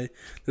guy.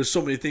 There's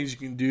so many things you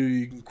can do.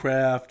 You can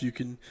craft. You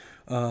can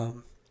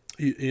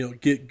you know,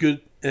 get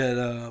good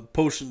at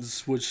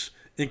potions, which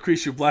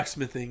increase your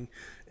blacksmithing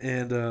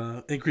and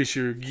increase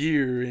your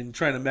gear and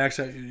trying to max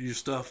out your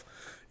stuff.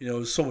 You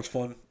know, it's so much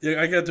fun.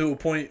 Yeah, I got to a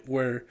point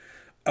where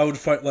I would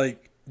fight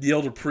like the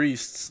elder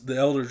priests, the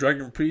elder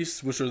dragon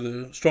priests, which are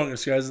the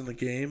strongest guys in the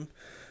game,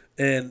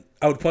 and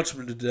I would punch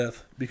them to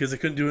death because they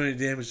couldn't do any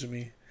damage to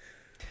me.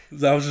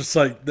 I was just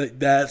like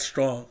that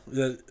strong.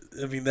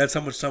 I mean, that's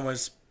how much time I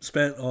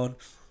spent on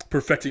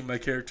perfecting my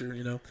character.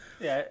 You know.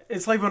 Yeah,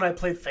 it's like when I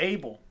played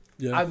Fable.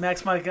 Yeah. I'd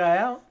max my guy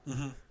out,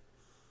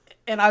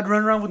 and I'd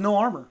run around with no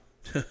armor.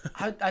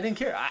 I didn't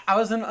care. I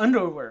was in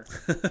underwear,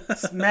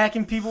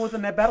 smacking people with a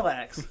net battle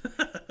axe.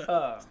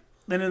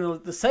 Then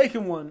in the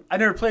second one, I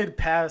never played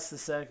past the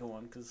second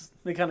one because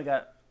they kind of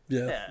got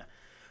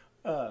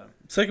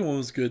Second one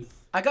was good.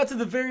 I got to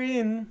the very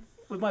end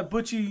with my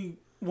butchy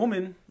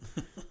woman,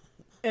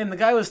 and the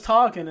guy was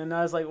talking, and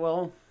I was like,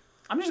 "Well,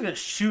 I'm just gonna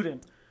shoot him."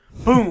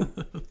 Boom,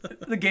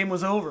 the game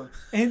was over,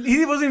 and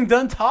he wasn't even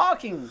done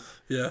talking.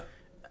 Yeah.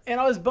 And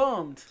I was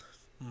bummed.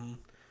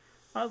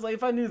 I was like,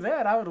 if I knew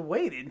that, I would have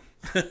waited.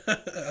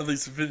 At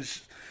least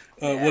finish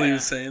what he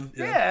was saying.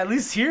 Yeah, at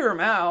least hear him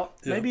out.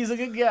 Yeah. Maybe he's a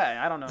good guy.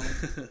 I don't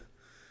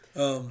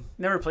know.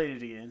 Never played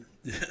it again.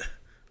 Yeah.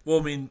 Well,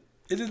 I mean,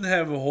 it didn't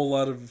have a whole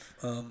lot of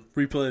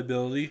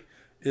replayability.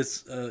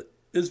 It's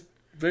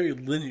very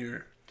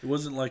linear. It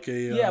wasn't like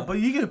a but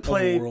you could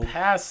play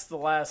past the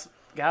last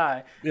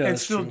guy and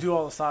still do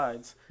all the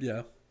sides.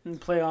 Yeah. And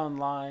play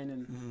online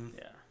and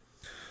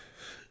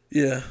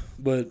Yeah,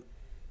 but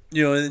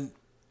you know, and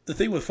the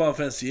thing with Final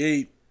Fantasy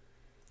VIII,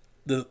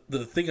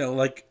 the thing I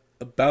like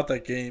about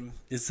that game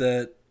is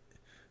that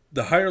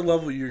the higher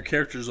level your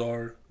characters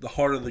are, the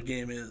harder the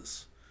game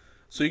is.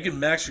 So you can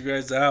max your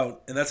guys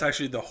out, and that's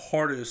actually the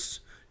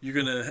hardest you're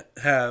gonna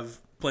have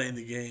playing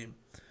the game.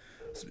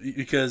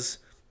 Because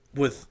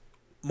with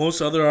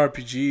most other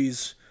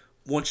RPGs,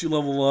 once you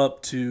level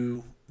up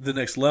to the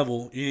next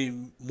level, you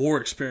need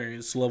more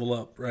experience to level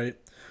up, right?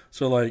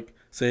 So like,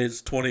 say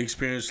it's 20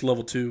 experience to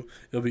level 2,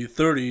 it'll be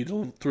 30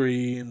 to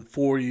 3, and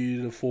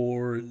 40 to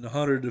 4, and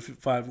 100 to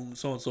 5, and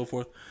so on and so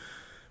forth.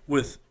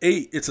 With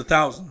 8, it's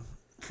 1,000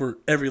 for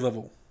every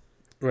level,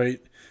 right?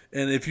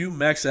 And if you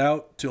max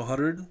out to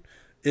 100,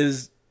 it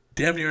is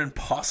damn near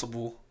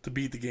impossible to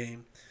beat the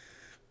game.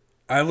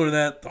 I learned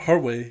that the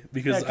hard way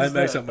because I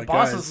maxed out my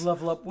guys. The bosses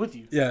level up with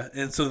you. Yeah,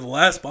 and so the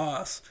last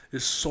boss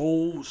is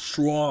so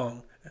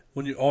strong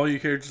when all your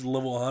characters are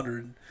level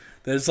 100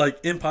 that it's like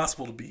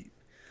impossible to beat.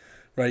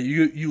 Right,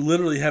 you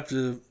literally have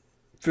to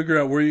figure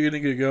out where you're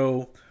going to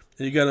go,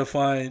 and you got to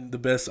find the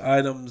best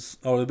items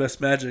or the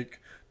best magic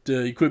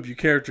to equip your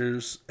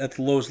characters at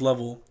the lowest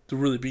level to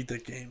really beat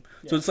that game.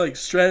 Yeah. So it's like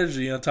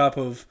strategy on top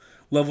of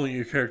leveling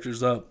your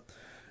characters up,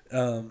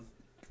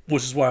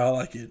 which is why I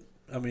like it.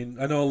 I mean,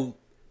 I know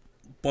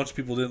a bunch of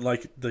people didn't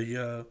like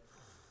the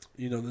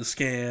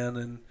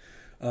scan,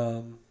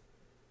 and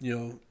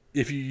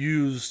if you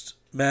used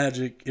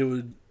magic, it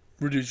would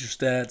reduce your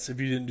stats if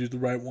you didn't do the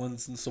right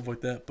ones and stuff like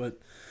that. But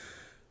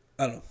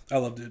I don't know. I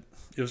loved it.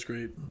 It was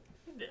great.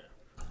 Yeah.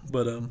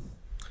 But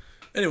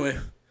anyway,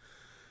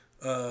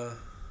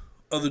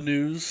 other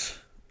news.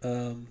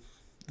 The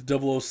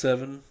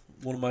 007,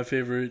 one of my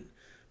favorite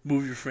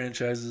movie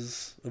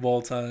franchises of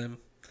all time,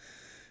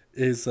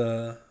 is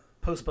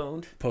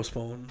postponed.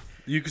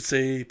 You could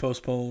say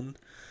postponed.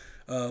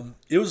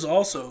 It was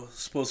also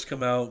supposed to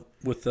come out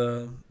with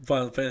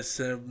Final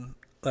Fantasy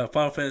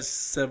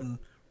VII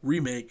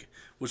Remake,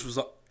 which was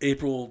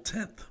April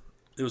 10th.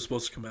 It was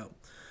supposed to come out.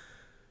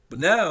 But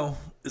now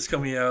it's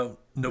coming out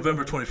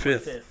November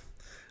 25th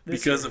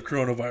because of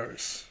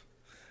coronavirus.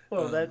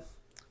 Well,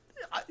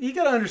 you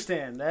got to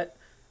understand that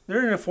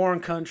they're in a foreign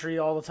country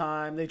all the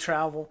time. They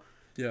travel.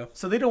 Yeah.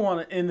 So they don't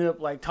want to end up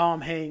like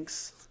Tom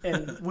Hanks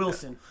and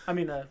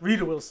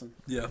Rita Wilson.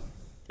 Yeah.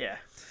 Yeah.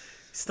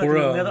 Stuck in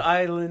another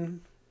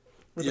island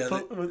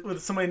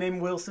with somebody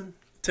named Wilson.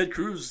 Ted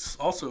Cruz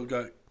also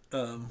got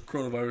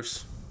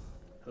coronavirus.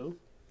 Who?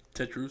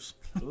 Ted Cruz.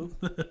 Ooh.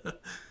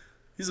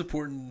 He's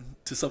important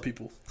to some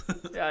people.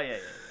 Yeah.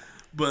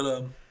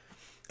 But,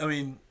 I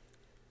mean,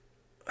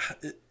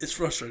 it's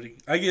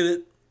frustrating. I get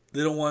it.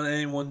 They don't want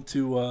anyone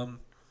to...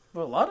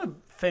 Well, a lot of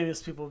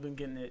famous people have been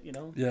getting it,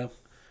 Yeah.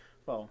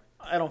 Well,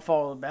 I don't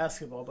follow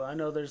basketball, but I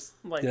know there's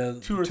like Yeah,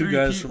 two or three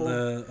guys people.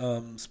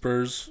 from the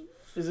Spurs.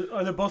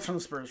 Are they both from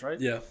the Spurs, right?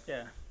 Yeah.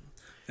 Yeah.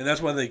 And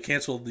that's why they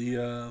canceled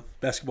the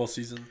basketball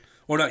season.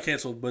 Or not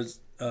canceled, but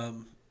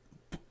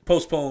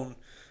postponed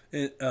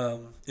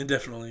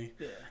indefinitely.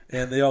 Yeah.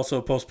 And they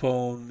also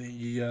postponed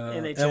the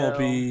NHL.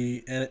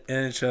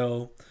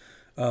 MLB,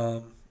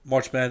 NHL,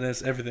 March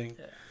Madness, everything.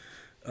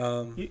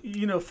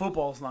 Yeah.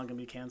 Football's not going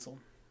to be canceled.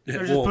 Yeah,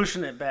 They're just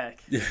pushing it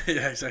back. Yeah,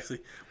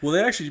 exactly. Well,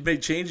 they actually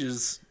made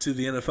changes to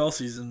the NFL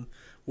season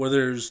where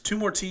there's 2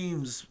 more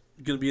teams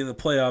going to be in the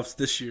playoffs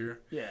this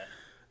year. Yeah.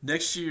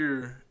 Next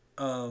year,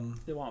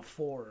 they want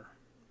 4,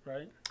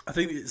 right? I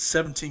think it's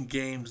 17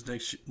 games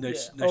next year.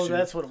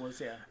 That's what it was.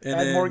 Yeah. And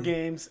add then more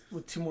games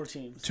with 2 more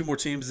teams. 2 more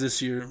teams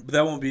this year, but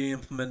that won't be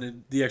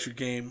implemented. The extra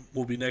game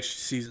will be next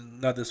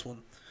season, not this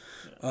one.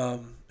 Yeah.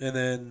 And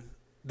then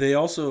they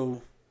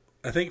also,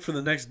 I think for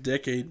the next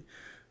decade,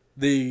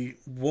 they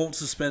won't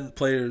suspend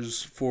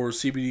players for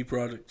CBD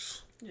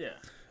products. Yeah.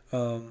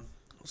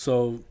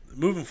 So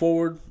moving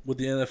forward with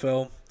the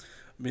NFL,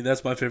 I mean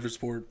that's my favorite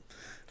sport.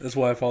 That's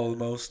why I follow the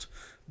most.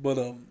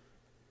 But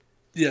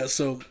yeah.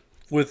 So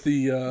with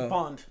the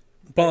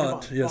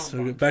Bond. Yes.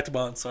 Back to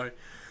Bond. Sorry.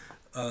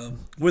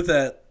 With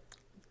that,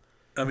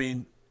 I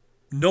mean,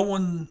 no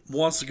one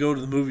wants to go to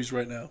the movies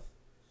right now,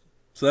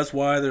 so that's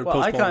why they're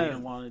postponing. I kind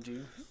of wanted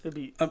to. It'd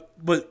be.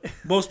 But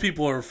most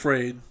people are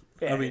afraid.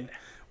 Yeah, I mean,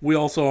 we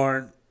also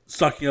aren't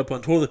stocking up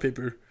on toilet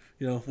paper.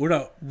 We're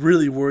not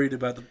really worried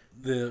about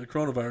the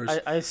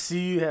coronavirus. I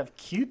see you have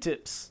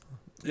Q-tips.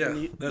 Yeah,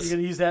 you're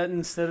gonna use that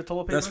instead of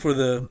toilet paper.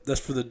 That's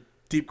for the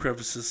deep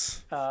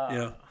crevices.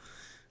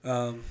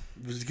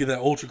 Just get that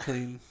ultra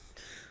clean.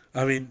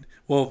 I mean,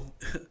 well,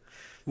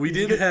 we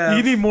did have.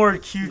 You need more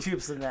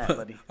Q-tips than that,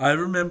 buddy. I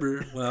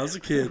remember when I was a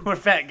kid. We're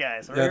fat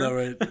guys, right? Yeah, no,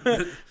 right.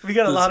 We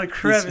got a lot of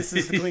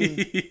crevices to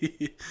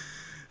clean.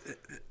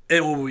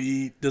 And when we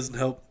eat doesn't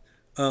help.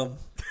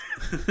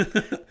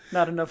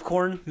 Not enough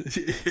corn.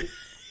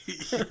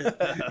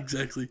 Yeah,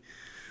 exactly.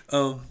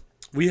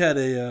 We had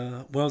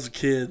when I was a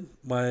kid,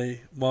 my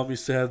mom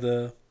used to have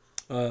the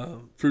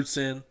fruit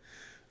stand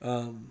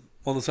on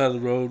the side of the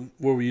road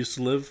where we used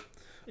to live,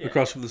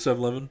 across from the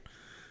 7-Eleven.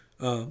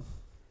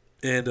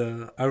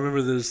 And I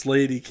remember this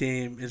lady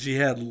came, and she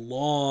had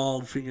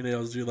long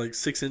fingernails, dude, like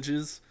 6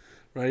 inches,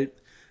 right?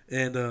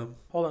 And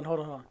Hold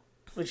on.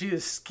 Was she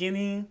a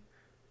skinny,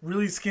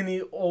 really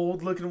skinny,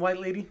 old-looking white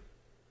lady?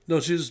 No,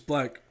 she was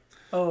black.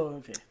 Oh,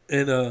 okay.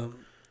 And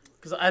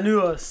because I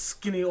knew a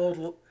skinny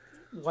old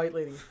white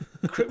lady.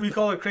 We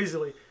call her Crazy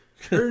Lady.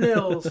 Her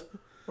nails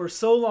were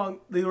so long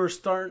they were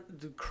starting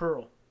to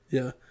curl.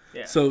 Yeah.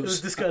 Yeah. So it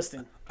was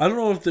disgusting. I don't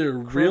know if they're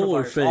real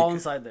or fake. All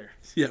inside there.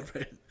 Yeah,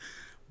 right.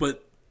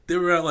 But they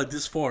were out like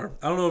this far.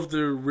 I don't know if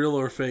they're real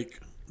or fake.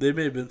 They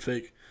may have been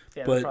fake.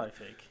 Yeah, but they're probably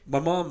fake. My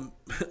mom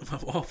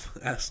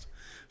asked.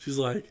 She's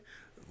like,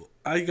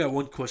 I got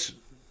one question.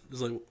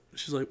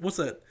 She's like, what's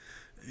that?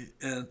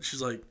 And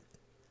she's like,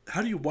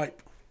 how do you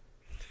wipe?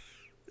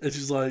 And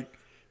she's like,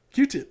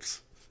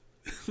 Q-tips.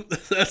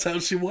 That's how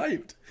she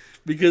wiped.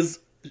 Because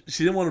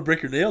she didn't want to break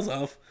her nails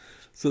off.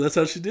 So that's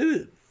how she did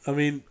it. I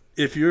mean,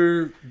 if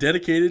you're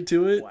dedicated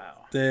to it,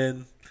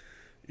 then,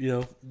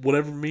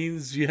 whatever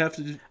means you have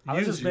to use. I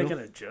was just making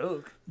a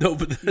joke. No,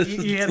 but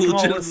you had to come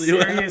up with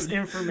serious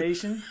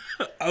information.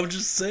 I'm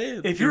just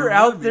saying. If you're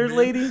out there,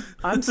 lady,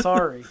 I'm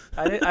sorry.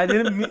 I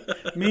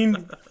didn't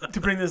mean to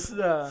bring this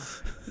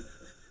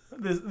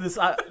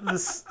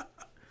this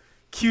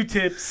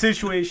Q-tip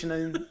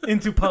situation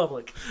into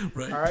public.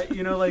 Right. All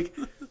right.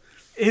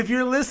 If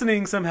you're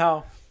listening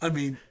somehow. I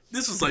mean,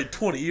 this was like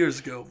 20 years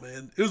ago,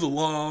 man. It was a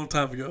long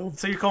time ago.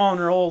 So you're calling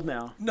her old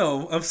now?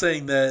 No, I'm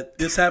saying that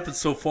this happened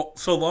so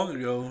long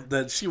ago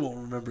that she won't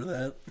remember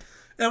that.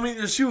 I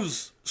mean, she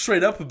was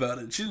straight up about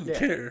it. She didn't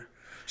care.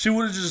 She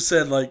would have just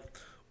said like,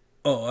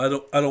 "Oh, I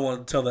don't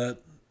want to tell that,"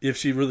 if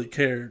she really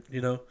cared,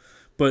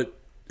 But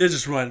it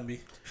just reminded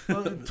me.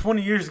 Well,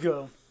 20 years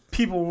ago,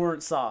 people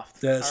weren't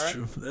soft. That's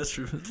true. That's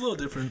true. It's a little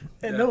different.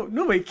 And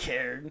nobody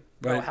cared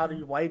about how do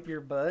you wipe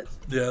your butt.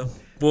 Yeah.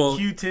 Well,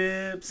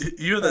 Q-tips.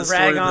 You have that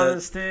rag story on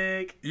a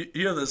stick.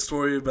 You have that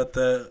story about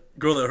that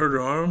girl that hurt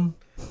her arm.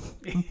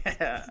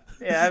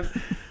 Yeah.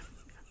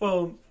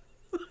 Well,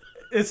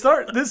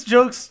 this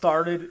joke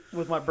started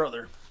with my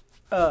brother.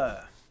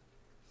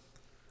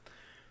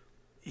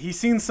 He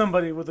seen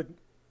somebody with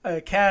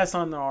a cast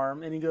on their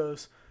arm, and he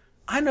goes,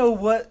 "I know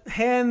what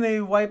hand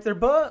they wipe their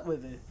butt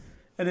with it."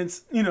 And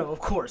it's, of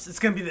course, it's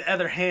going to be the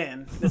other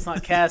hand that's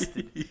not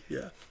casted.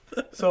 Yeah.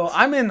 So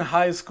I'm in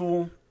high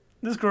school.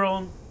 This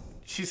girl,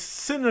 she's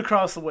sitting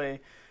across the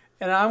way,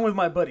 and I'm with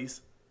my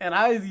buddies. And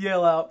I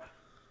yell out,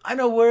 "I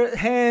know what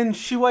hand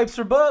she wipes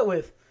her butt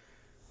with."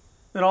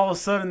 Then all of a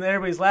sudden,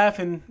 everybody's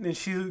laughing, and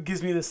she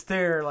gives me the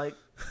stare like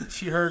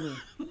she heard me.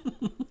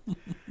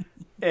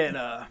 And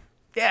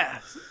Yeah.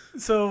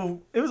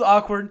 So it was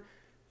awkward.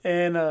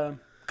 And a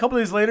couple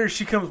days later,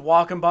 she comes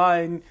walking by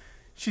and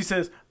she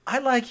says, "I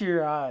like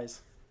your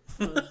eyes."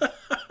 I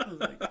was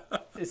like,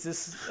 "Is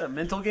this a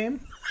mental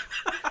game?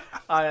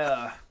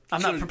 I'm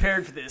not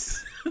prepared for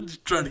this."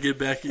 Just trying to get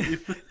back at you.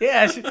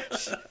 Yeah,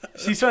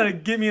 she's trying to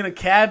get me in a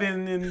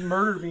cabin and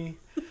murder me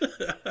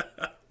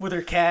with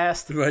her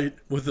cast. Right,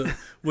 with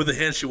the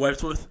hand she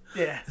wipes with.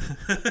 Yeah.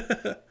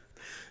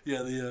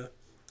 Yeah.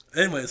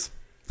 Anyways,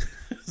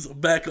 so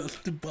back on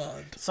to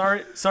Bond.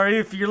 Sorry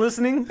if you're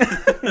listening.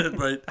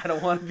 Right. I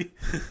don't want to be.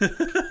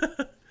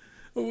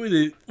 Well,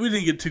 we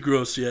didn't get too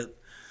gross yet,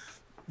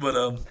 but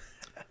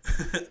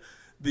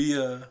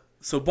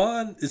so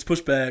Bond is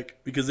pushed back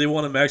because they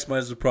want to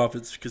maximize the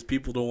profits because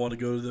people don't want to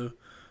go to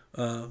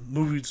the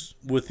movies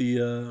with the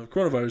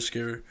coronavirus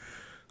scare.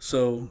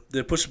 So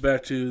they pushed it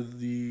back to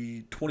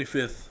the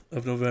 25th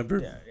of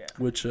November,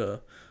 which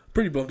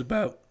pretty bummed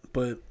about.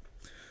 But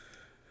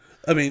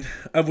I mean,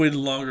 I've waited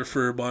longer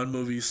for a Bond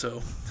movie,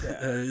 so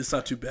it's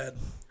not too bad.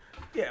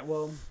 Yeah,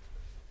 well,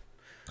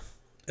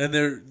 and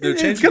they're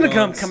changing. It's gonna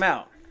come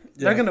out.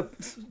 Yeah. They're gonna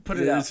put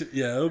it out.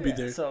 Yeah, it'll be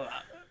there. So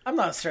I'm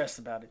not stressed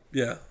about it.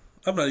 Yeah,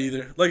 I'm not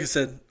either. Like I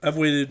said, I've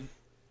waited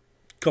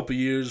a couple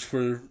years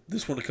for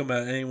this one to come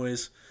out,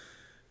 anyways.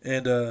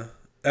 And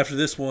after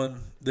this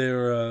one, they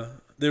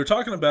were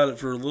talking about it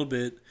for a little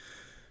bit,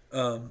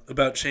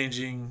 about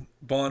changing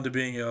Bond to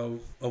being a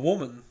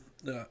woman,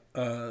 the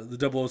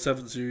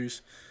 007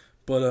 series.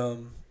 But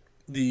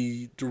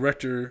the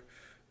director,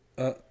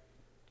 I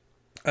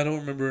don't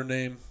remember her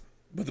name,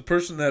 but the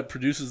person that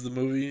produces the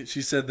movie,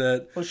 she said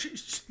that. Well,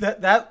 she's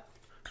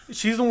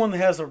the one that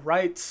has the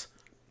rights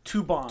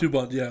to Bond. To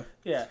Bond, yeah.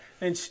 Yeah,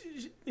 and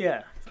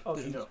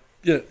okay, no.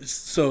 Yeah,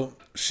 so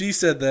she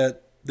said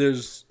that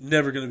there's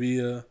never going to be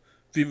a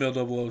female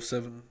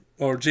 007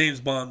 or James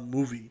Bond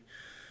movie.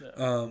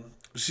 Yeah.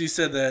 She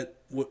said that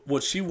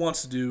what she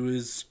wants to do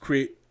is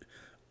create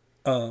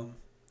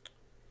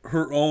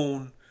her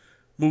own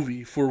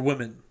movie for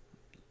women.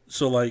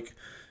 So, like,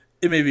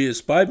 it may be a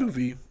spy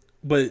movie,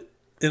 but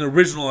an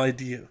original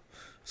idea.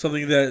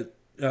 Something that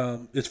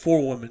is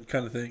for women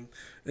kind of thing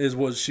is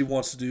what she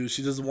wants to do.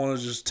 She doesn't want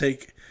to just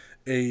take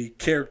a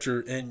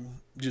character and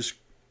just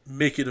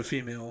make it a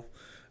female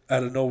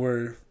out of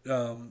nowhere.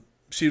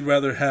 She'd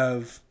rather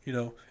have,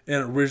 an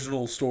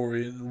original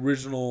story, an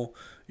original,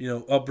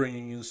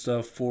 upbringing and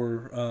stuff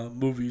for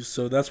movies.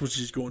 So that's what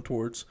she's going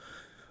towards.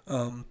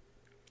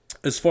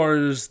 As far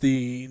as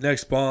the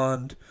next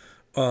Bond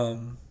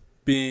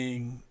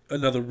being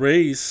another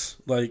race,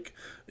 like,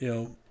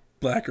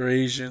 black or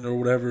Asian or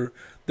whatever,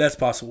 that's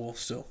possible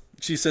still.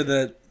 She said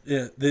that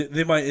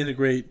they might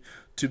integrate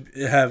to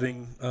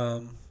having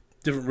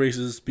different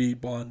races be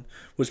Bond,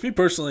 which me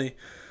personally,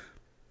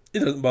 it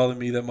doesn't bother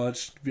me that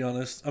much, to be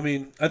honest. I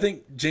mean, I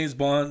think James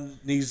Bond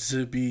needs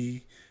to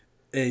be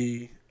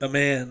a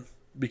man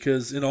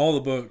because in all the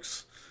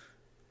books,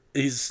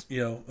 he's,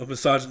 a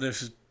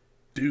misogynist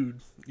dude,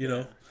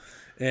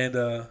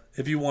 And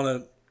if you want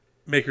to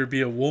make her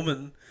be a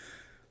woman,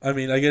 I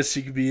mean, I guess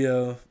she could be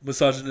a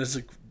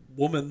misogynistic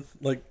woman,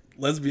 like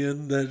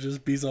lesbian that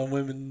just beats on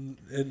women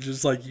and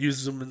just like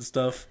uses them and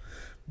stuff.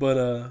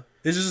 But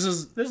it's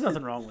just there's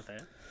nothing wrong with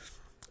that.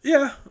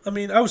 Yeah, I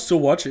mean, I would still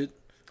watch it.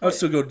 I would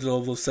still go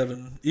to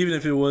 007, even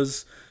if it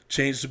was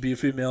changed to be a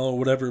female or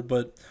whatever.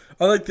 But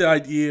I like the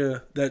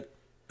idea that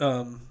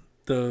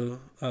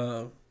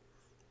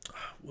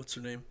what's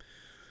her name?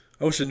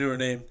 I wish I knew her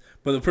name.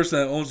 But the person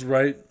that owns the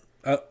right,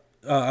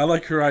 I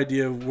like her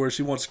idea where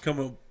she wants to come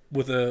up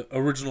with a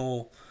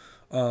original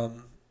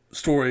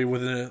story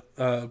with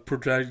a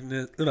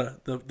protagonist,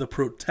 the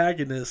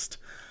protagonist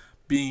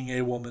being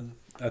a woman.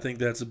 I think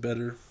that's a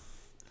better.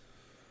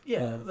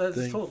 Yeah, that's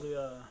thing. Totally.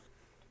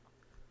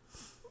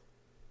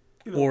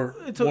 More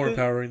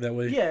empowering that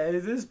way. Yeah, it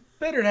is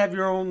better to have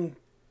your own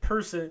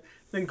person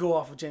than go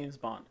off of James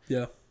Bond.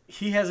 Yeah.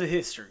 He has a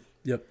history.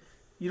 Yep.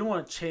 You don't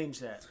want to change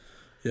that.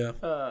 Yeah.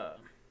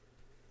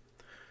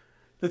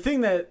 The thing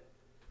that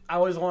I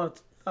always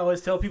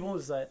tell people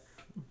is that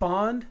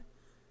Bond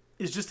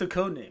is just a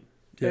code name.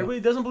 Yeah. Everybody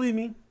doesn't believe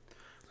me,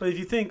 but if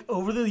you think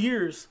over the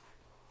years,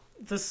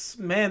 this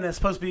man that's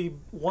supposed to be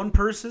one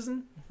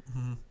person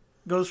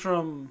goes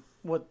from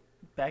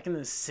back in the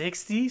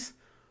 60s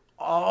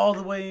all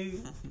the way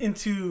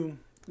into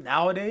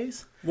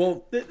nowadays.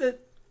 Well,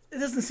 it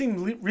doesn't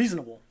seem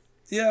reasonable.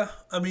 Yeah,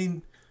 I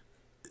mean,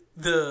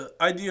 the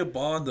idea of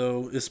Bond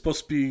though is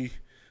supposed to be,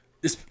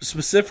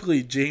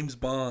 specifically James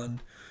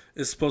Bond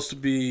is supposed to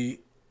be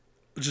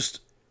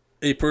just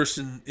a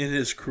person in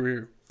his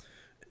career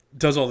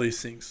does all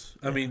these things.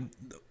 I mean,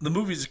 the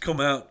movies have come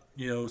out,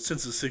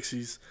 since the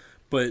 60s,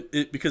 but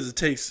because it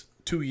takes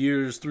 2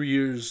 years, 3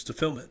 years to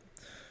film it.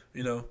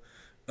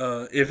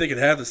 If they could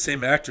have the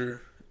same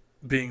actor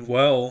being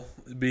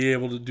be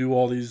able to do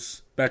all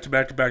these back to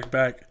back to back to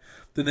back,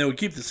 then they would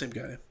keep the same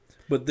guy.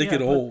 But they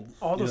get old.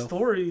 All the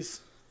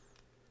stories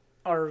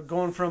are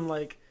going from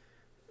like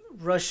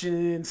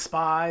Russian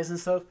spies and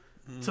stuff.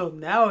 So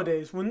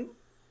nowadays, when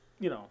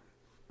we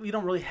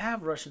don't really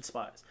have Russian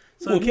spies,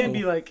 so it can't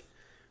be like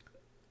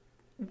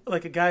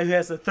like a guy who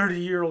has a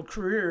 30-year-old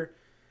career,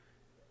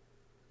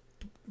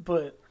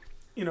 but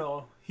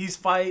he's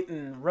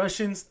fighting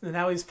Russians, and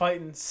now he's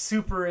fighting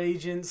super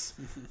agents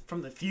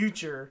from the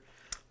future.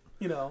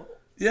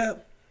 Yeah.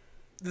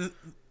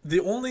 The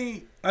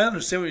only I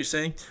understand what you're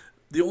saying.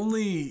 The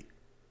only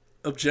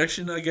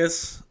objection, I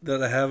guess,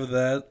 that I have of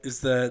that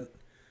is that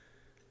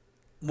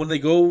when they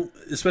go,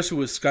 especially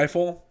with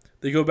Skyfall,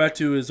 they go back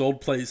to his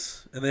old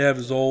place, and they have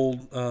his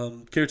old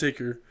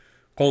caretaker,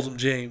 calls him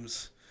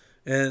James,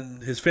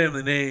 and his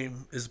family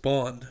name is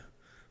Bond,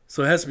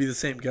 so it has to be the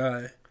same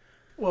guy.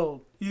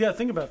 Well, you got to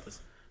think about this.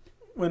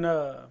 When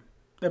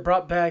they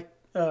brought back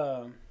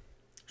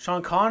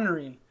Sean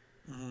Connery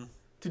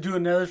to do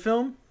another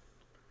film,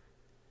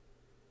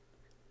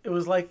 it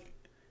was like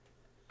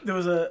there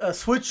was a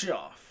switch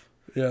off.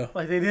 Yeah.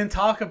 Like they didn't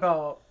talk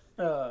about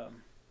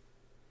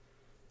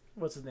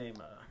what's his name?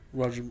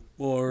 Roger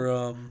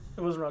or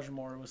it wasn't Roger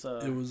Moore. It was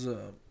God,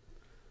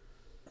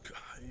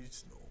 you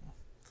just know him.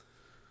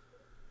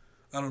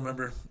 I don't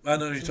remember. I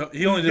know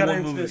he only did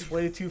one movie. This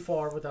way too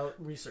far without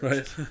research.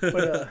 Right.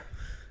 But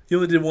he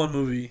only did one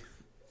movie.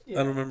 yeah,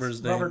 I don't remember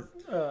his name. Robert.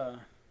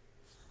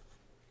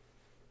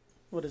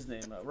 What is his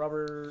name?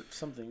 Robert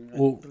something.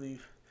 I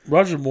believe.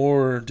 Roger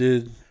Moore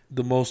did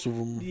the most of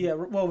them. Yeah.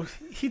 Well,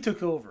 he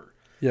took over.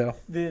 Yeah.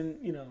 Then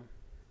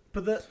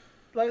but that's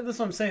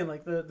what I'm saying.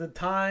 Like the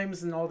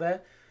times and all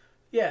that.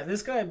 Yeah,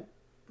 this guy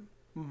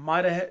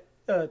might have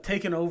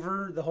taken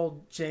over the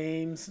whole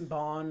James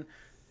Bond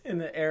in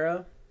the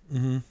era.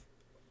 Mm-hmm.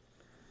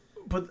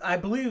 But I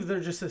believe they're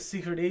just a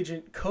secret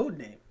agent code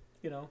name,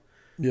 Yeah.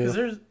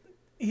 Because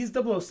he's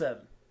 007.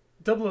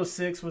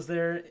 006 was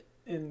there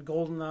in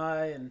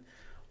GoldenEye and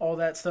all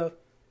that stuff.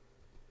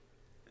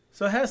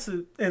 So it has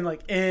to, and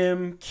like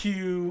M,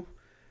 Q,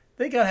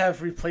 they got to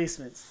have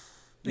replacements.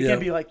 They can't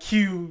be like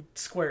Q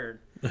squared,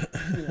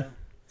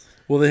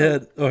 Well, they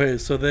had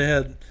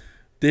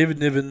David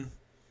Niven,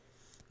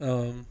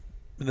 and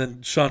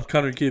then Sean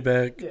Connery came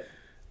back,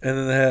 and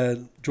then they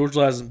had George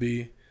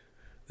Lazenby,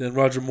 then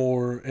Roger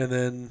Moore, and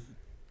then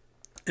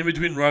in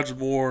between Roger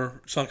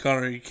Moore, Sean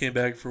Connery came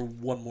back for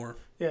one more.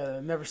 Yeah,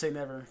 never say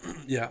never.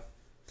 Yeah,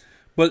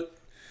 but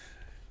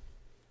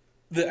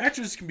the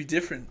actors can be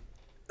different.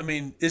 I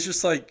mean, it's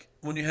just like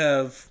when you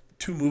have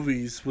two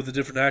movies with a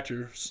different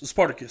actor,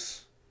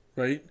 Spartacus,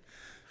 right?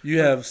 You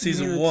have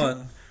season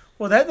one.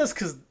 Well, that's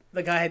because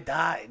the guy had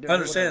died. I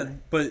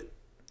understand, but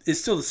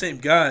it's still the same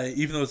guy,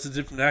 even though it's a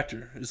different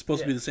actor. It's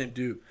supposed to be the same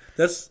dude.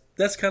 That's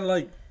kind of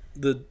like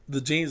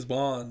the James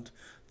Bond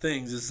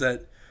things. Is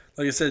that,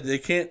 like I said, they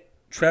can't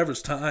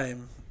traverse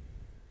time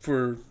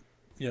for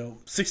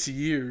 60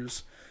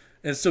 years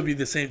and still be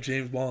the same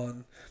James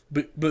Bond.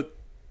 But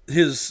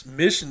his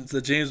missions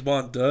that James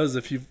Bond does,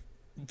 if you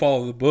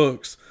follow the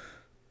books,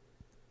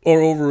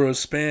 are over a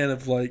span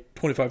of like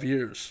 25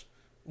 years,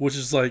 which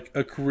is like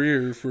a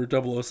career for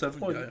a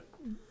 007 guy.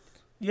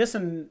 Yes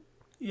and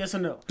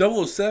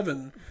no.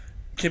 007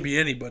 can be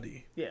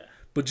anybody. Yeah.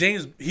 But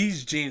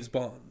he's James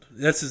Bond.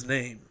 That's his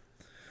name.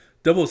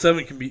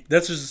 007 can be,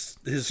 that's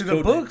just his code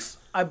the books,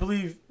 name. I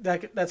believe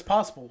that's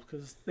possible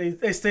because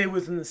they stay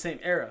within the same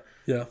era.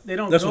 Yeah. They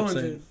don't go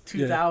into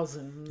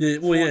 2000. Yeah.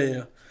 Well,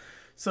 yeah.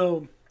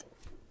 So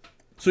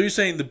you're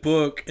saying the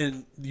book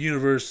and the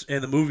universe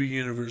and the movie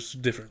universe are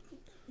different?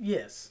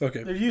 Yes.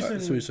 Okay. They're using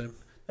that's what you're saying.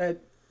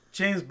 That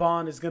James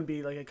Bond is going to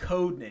be like a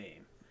code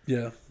name.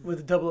 Yeah.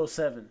 With the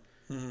 007.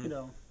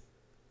 Mm-hmm.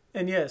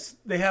 And yes,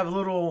 they have a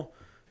little,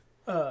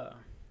 like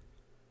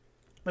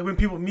when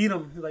people meet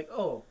him, they're like,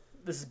 oh,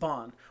 this is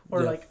Bond.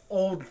 Or like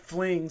old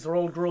flings or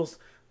old girls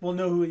will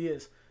know who he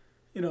is.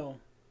 Well,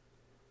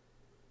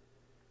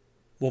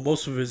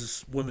 most of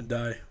his women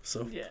die,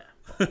 so. Yeah.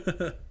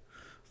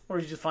 Or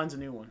he just finds a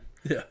new one.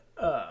 Yeah.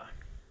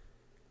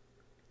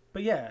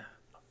 But yeah,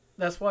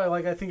 that's why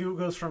I think it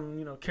goes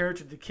from,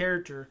 character to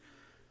character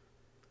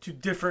to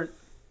different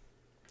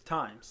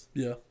times.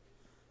 Yeah.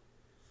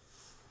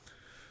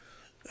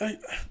 I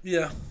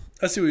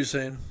see what you're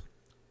saying.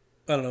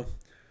 I don't know,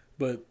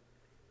 but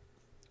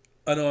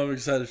I know I'm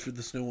excited for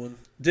this new one.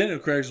 Daniel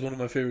Craig is one of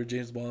my favorite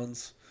James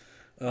Bonds.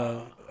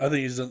 I think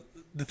he's done.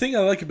 The thing I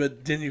like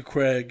about Daniel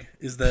Craig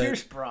is that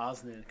Pierce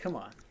Brosnan. Come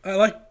on. I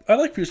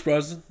like Pierce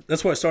Brosnan.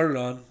 That's what I started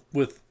on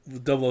with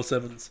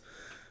 007s.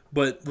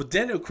 But with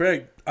Daniel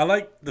Craig, I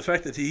like the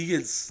fact that he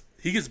gets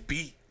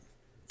beat.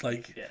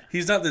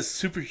 He's not this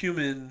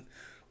superhuman,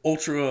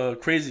 ultra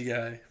crazy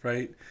guy,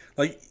 right?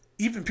 Like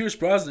even Pierce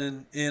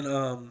Brosnan in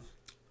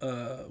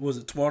was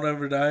it Tomorrow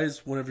Never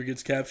Dies? Whenever he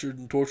gets captured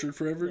and tortured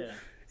forever,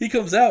 he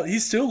comes out. He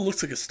still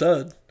looks like a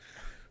stud,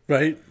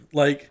 right?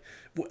 Like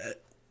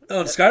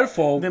on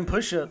Skyfall, then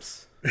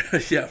push-ups.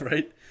 Yeah,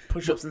 right.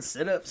 Push-ups and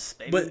sit-ups,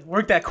 baby. But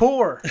work that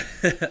core.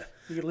 You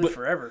can live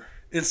forever.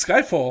 In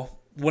Skyfall,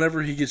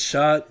 whenever he gets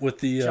shot with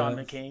the John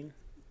McCain.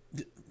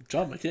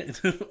 John McCain.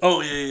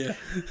 Oh yeah.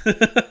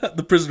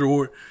 The prisoner of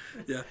war.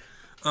 Yeah.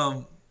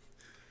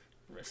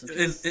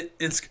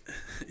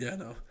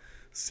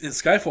 In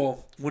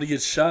Skyfall, when he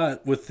gets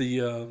shot with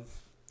the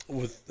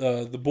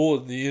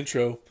bullet in the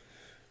intro,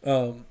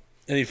 and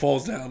and he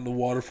falls down the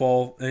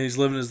waterfall, and he's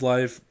living his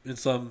life in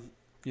some,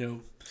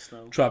 Snow.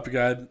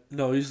 tropical.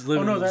 No, he's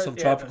living in some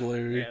tropical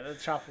area. Yeah,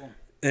 that's tropical.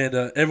 And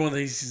everyone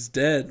thinks he's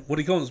dead. When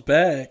he comes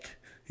back,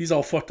 he's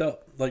all fucked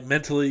up, like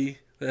mentally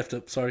effed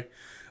up. Sorry,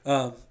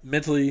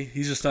 mentally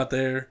he's just not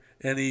there,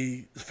 and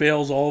he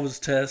fails all of his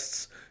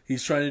tests.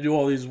 He's trying to do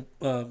all these,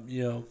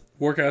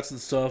 workouts and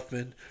stuff,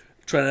 and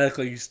trying to act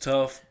like he's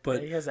tough,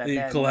 but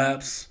he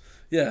collapses.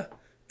 Yeah,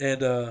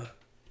 and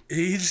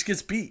he just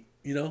gets beat.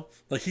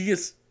 Like he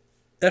gets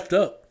effed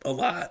up a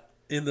lot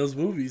in those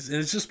movies, and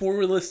it's just more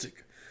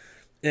realistic.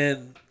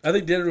 And I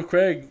think Daniel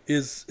Craig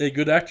is a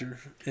good actor,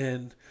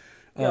 and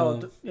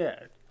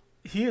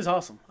he is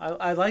awesome.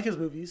 I like his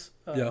movies.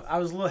 Yeah. I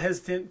was a little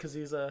hesitant because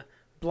he's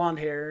blonde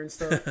hair and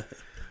stuff.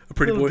 a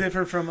pretty little boy,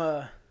 different from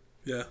a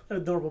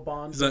normal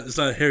Bond. It's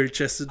not hairy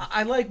chested.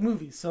 I like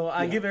movies, so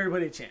I give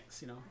everybody a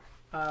chance.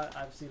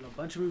 I've seen a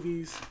bunch of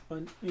movies,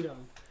 but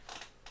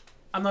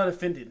I'm not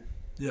offended.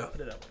 Yeah,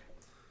 put it that way.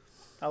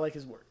 I like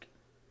his work.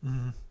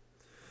 Mm-hmm.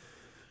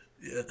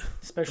 Yeah,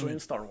 especially in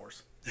Star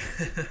Wars.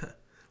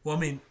 Well, I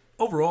mean,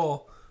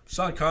 overall,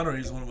 Sean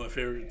Connery is one of my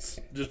favorites,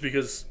 just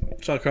because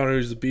Sean Connery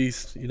is a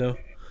beast, Yeah.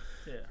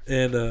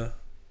 And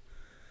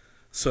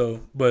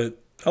but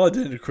I like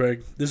Daniel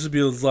Craig. This would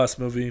be his last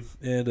movie,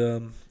 and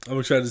I'm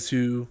excited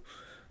to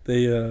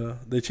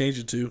they change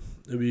it to.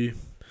 It'd be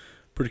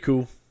pretty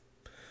cool.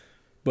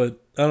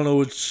 But I don't know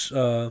which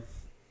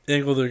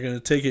angle they're going to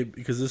take it,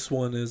 because this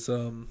one is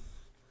the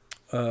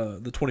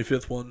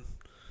 25th one,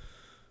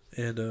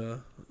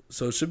 and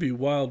so it should be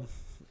wild.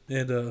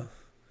 And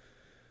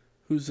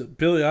who's it?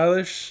 Billie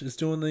Eilish is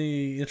doing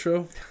the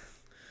intro.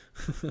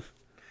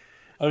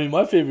 I mean,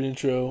 my favorite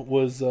intro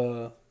was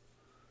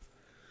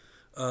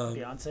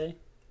Beyonce.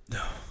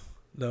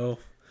 No,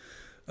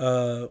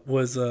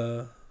 was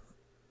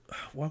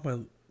why am I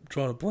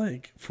drawing a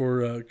blank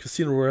for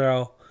Casino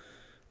Royale?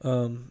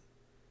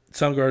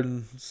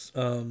 Soundgarden's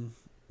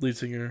lead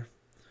singer,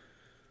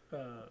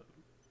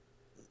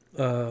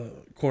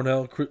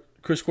 Cornell,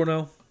 Chris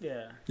Cornell.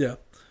 Yeah.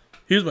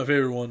 He was my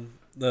favorite one.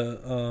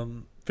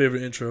 The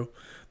favorite intro,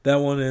 that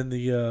one, and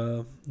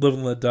the Live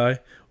and Let Die,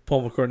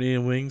 Paul McCartney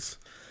and Wings.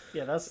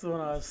 Yeah, that's the one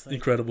I was thinking.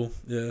 Incredible.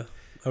 Yeah,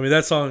 I mean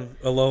that song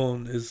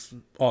alone is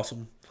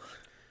awesome.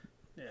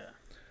 Yeah.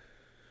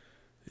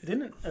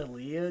 Didn't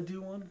Aaliyah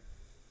do one?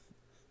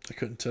 I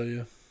couldn't tell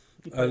you.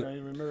 You probably don't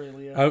even remember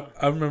Aaliyah.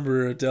 I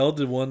remember Adele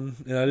did one,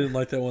 and I didn't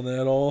like that one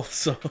at all.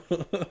 So,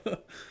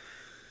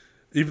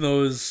 even though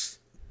it was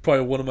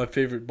probably one of my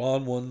favorite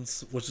Bond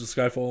ones, which is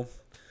Skyfall.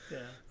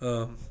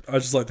 Yeah. I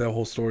just like that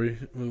whole story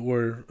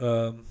where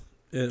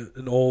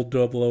an old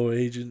 00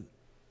 agent,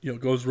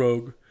 goes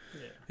rogue,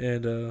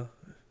 and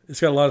it's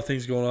got a lot of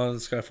things going on in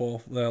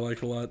Skyfall that I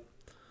like a lot.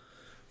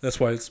 That's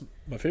why it's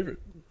my favorite.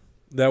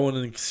 That one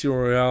and Casino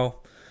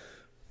Royale,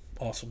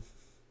 awesome.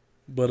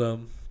 But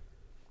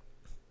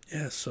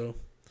yeah. So,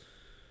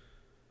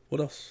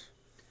 what else?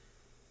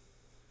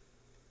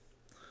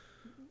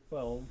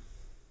 Well,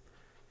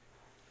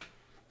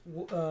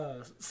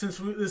 since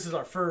this is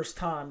our first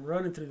time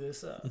running through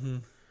this,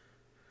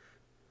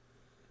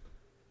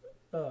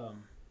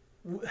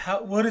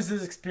 what is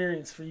this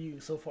experience for you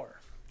so far?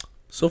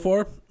 So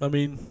far, I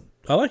mean,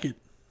 I like it.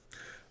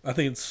 I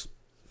think it's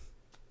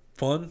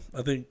fun.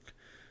 I think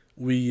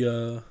we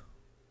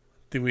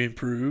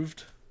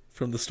improved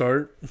from the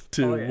start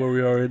to where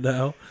we are right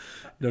now.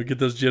 Get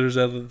those jitters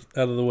out of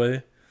the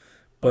way.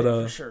 But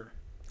for sure.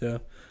 Yeah.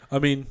 I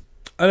mean,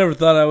 I never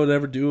thought I would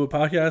ever do a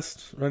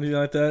podcast or anything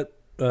like that.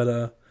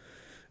 But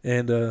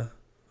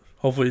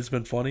hopefully it's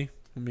been funny.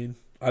 I mean,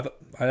 I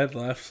had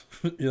laughs,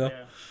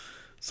 Yeah.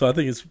 So I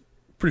think it's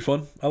pretty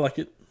fun. I like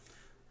it.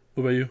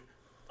 What about you?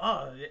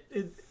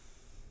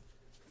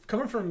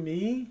 Coming from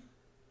me,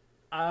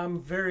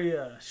 I'm very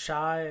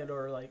shy,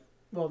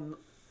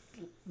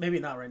 maybe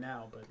not right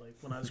now, but like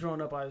when I was growing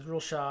up, I was real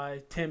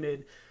shy,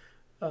 timid,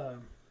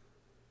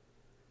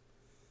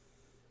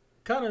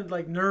 kind of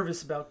like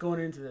nervous about going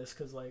into this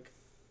because like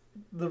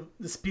the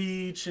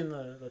speech and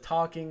the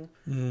talking.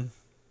 Mm-hmm.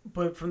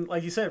 But from,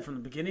 like you said, from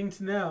the beginning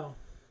to now,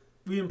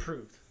 we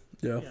improved.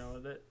 Yeah.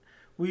 That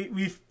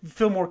we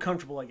feel more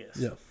comfortable, I guess.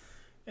 Yeah.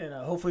 And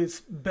hopefully it's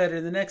better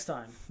the next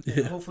time. Yeah.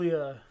 And hopefully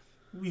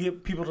we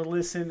get people to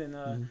listen,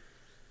 and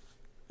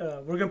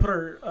we're gonna put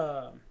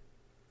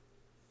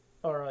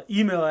our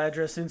email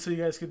address in so you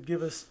guys could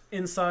give us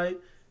insight.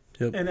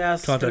 Yep. And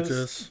ask Contact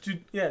us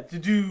to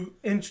do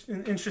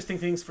interesting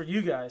things for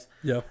you guys.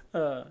 Yeah.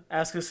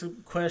 Ask us some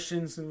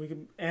questions and we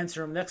can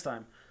answer them next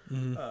time.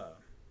 Mm-hmm.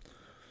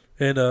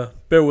 And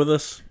bear with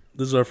us.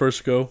 This is our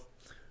first go.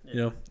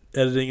 Yeah.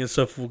 Editing and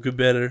stuff will get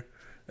better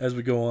as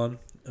we go on.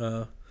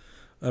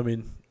 I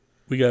mean,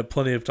 we got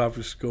plenty of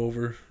topics to go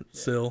over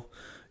still.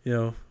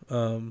 And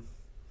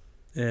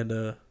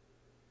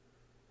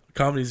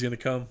comedy's gonna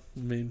come. I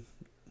mean,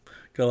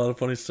 got a lot of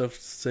funny stuff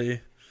to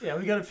say. Yeah,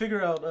 we got to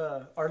figure out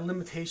our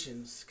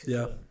limitations. 'Cause,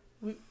 yeah.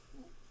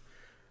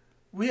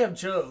 We have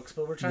jokes,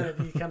 but we're trying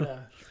to be kind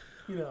of,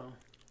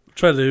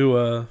 Try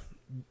to.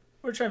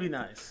 We're trying to be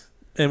nice.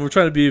 And we're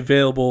trying to be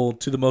available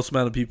to the most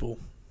amount of people,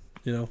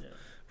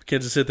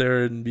 can't just sit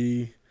there and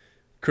be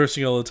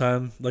cursing all the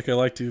time like I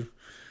like to,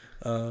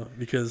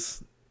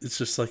 because it's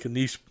just like a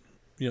niche,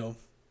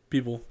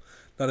 people.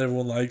 Not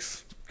everyone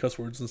likes cuss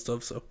words and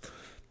stuff. So,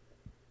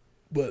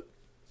 but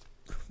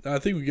I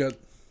think we got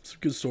some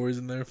good stories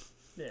in there.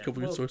 Yeah, a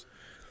couple good stories.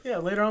 Yeah,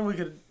 later on we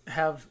could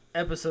have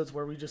episodes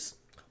where we just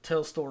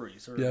tell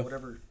stories or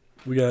whatever.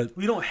 We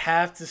don't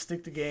have to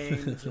stick to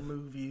games or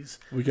movies.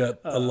 We got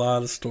a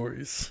lot of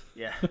stories.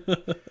 Yeah.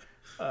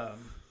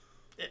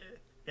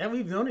 Yeah,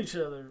 we've known each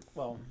other,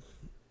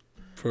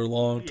 for a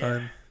long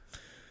time.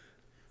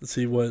 Let's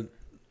see what...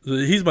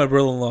 He's my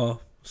brother-in-law,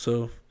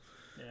 so...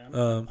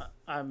 Yeah,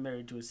 I'm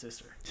married to his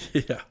sister.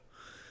 Yeah.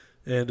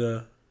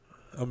 And,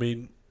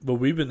 but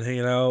we've been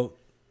hanging out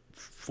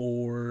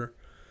for...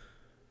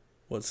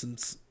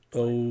 since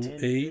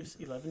 08?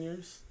 11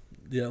 years?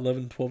 Yeah,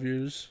 11, 12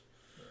 years.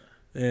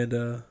 Yeah.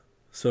 And,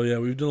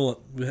 we've done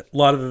a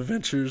lot of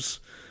adventures.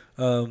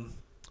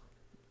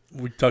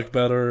 We talked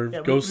about our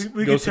ghost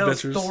adventures. Tell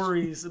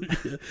stories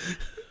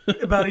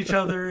about each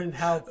other and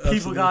how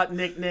people got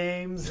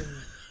nicknames.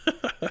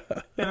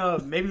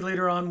 And maybe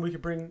later on we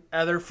could bring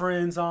other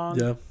friends on.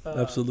 Yeah,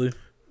 absolutely.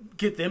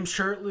 Get them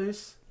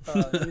shirtless.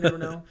 You never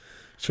know.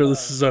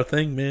 Shirtless is our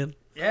thing, man.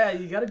 Yeah,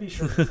 you got to be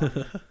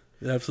shirtless.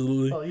 Yeah,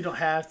 absolutely. Well, you don't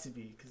have to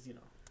be because.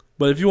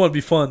 But if you want to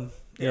be fun,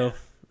 and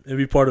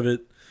be part of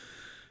it,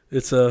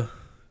 it's gonna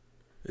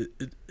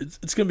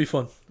be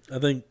fun. I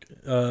think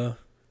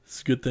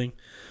it's a good thing.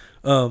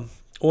 I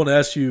want to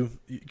ask you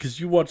because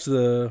you watched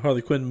the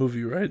Harley Quinn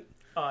movie, right?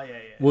 Oh yeah.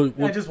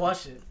 I just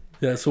watched it.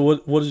 Yeah. So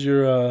what is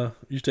your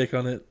take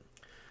on it?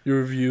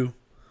 Your review?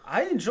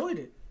 I enjoyed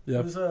it. Yeah.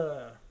 It was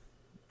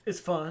it's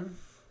fun.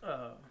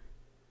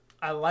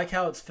 I like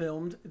how it's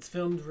filmed. It's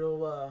filmed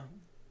real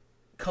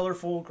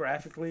colorful,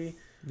 graphically.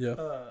 Yeah.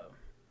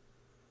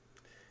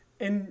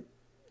 And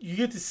you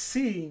get to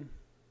see.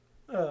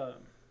 I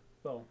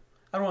don't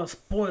want to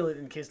spoil it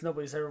in case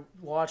nobody's ever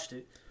watched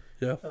it.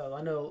 Yeah.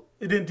 I know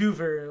it didn't do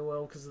very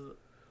well because it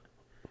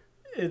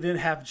didn't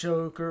have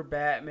Joker,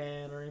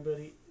 Batman, or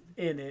anybody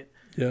in it.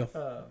 Yeah.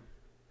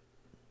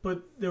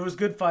 But there was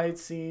good fight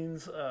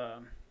scenes,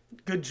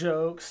 good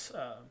jokes.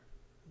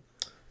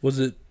 Was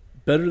it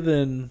better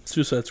than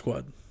Suicide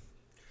Squad?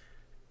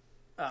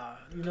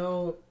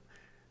 Like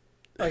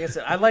I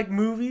said, I like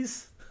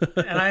movies,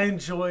 and I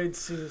enjoyed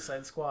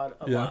Suicide Squad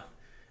a lot.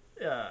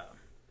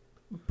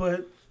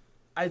 But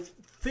I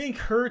think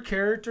her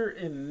character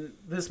in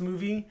this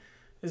movie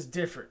is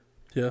different.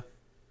 Yeah.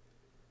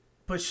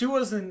 But she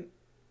wasn't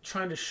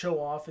trying to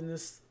show off in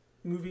this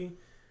movie.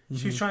 Mm-hmm.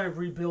 She was trying to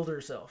rebuild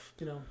herself,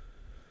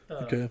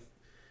 okay.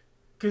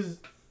 Because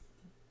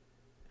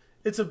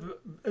it's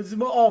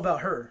all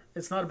about her.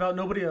 It's not about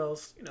nobody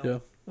else, Yeah.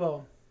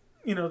 Well,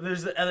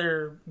 there's the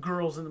other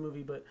girls in the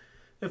movie, but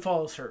it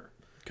follows her.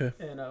 Okay.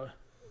 And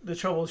the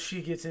trouble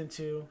she gets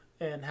into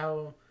and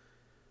how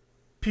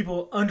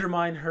people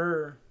undermine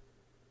her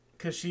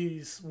because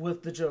she's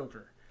with the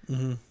Joker.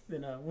 Mm-hmm.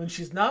 When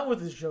she's not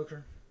with the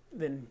Joker,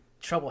 then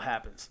trouble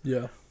happens.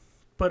 Yeah.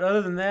 But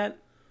other than that,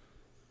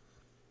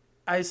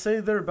 I say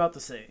they're about the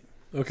same.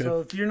 Okay.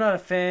 So if you're not a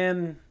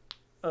fan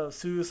of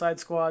Suicide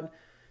Squad,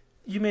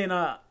 you may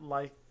not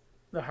like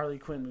the Harley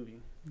Quinn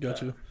movie.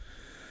 Gotcha.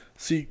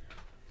 See,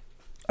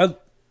 I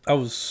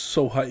was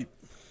so hyped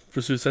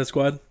for Suicide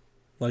Squad.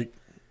 Like,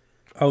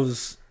 I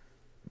was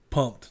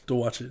pumped to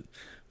watch it.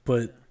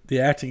 But the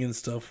acting and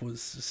stuff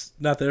was just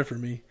not there for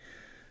me.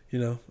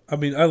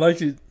 I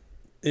liked it.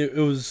 It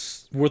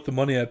was worth the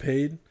money I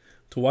paid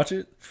to watch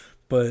it.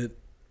 But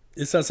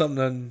it's not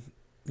something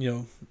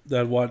that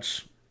I'd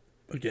watch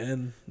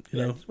again,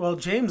 know. Well,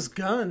 James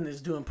Gunn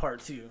is doing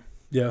part 2.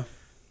 Yeah.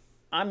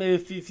 I'm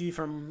iffy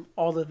from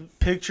all the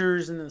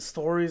pictures and the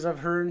stories I've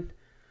heard.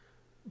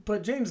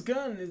 But James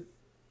Gunn,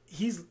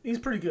 he's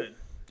pretty good.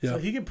 Yeah. So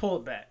he can pull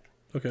it back.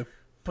 Okay.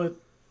 But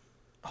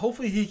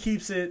hopefully he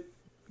keeps it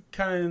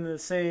kind of in the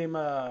same,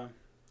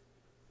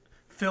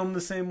 filmed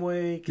the same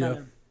way, kind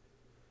of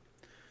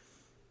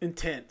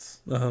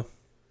intense. Uh-huh.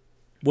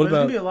 There's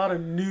going to be a lot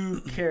of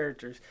new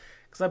characters.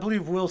 Because I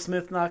believe Will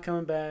Smith's not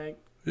coming back.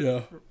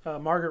 Yeah.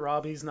 Margaret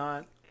Robbie's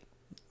not.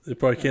 They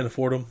probably can't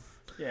afford them.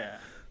 Yeah.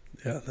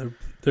 Yeah,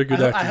 they're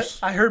good actors.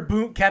 I heard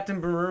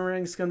Captain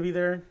Boomerang's going to be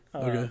there.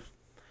 Okay.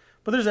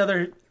 But there's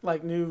other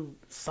new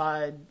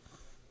side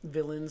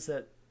villains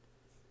that,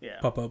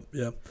 pop up.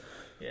 Yeah.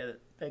 Yeah,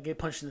 that get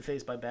punched in the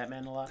face by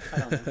Batman a lot. I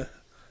don't know.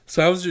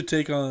 So how was your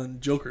take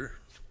on Joker?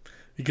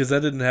 Because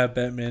that didn't have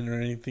Batman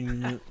or anything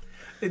in it.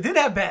 It did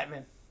have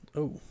Batman.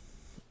 Oh.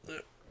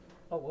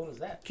 Oh, what was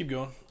that? Keep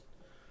going.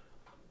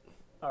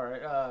 All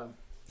right.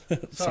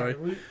 Sorry.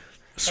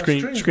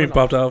 Screen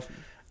popped off.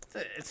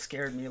 It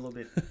scared me a little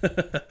bit.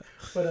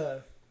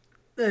 But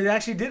it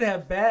actually did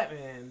have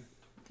Batman,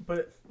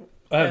 but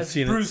I haven't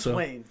seen Bruce it. Bruce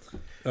Wayne.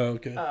 Oh,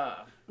 okay.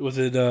 Was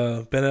it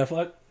Ben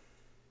Affleck?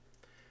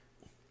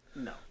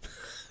 No.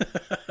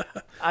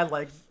 I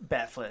like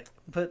Batfleck,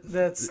 but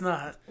that's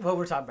not what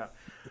we're talking about.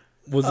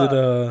 Was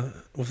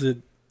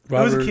it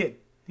Robert? He was a kid.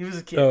 He was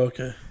a kid. Oh,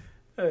 okay.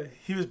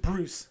 He was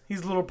Bruce.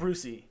 He's little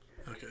Brucey.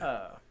 Okay.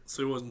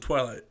 So he wasn't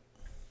Twilight.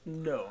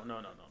 No.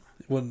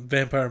 When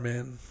Vampire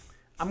Man.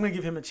 I'm gonna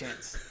give him a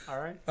chance. All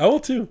right. I will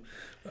too.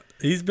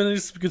 He's been in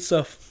some good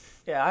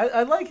stuff. Yeah,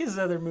 I like his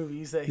other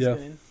movies that he's Yeah.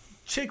 been in.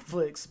 Chick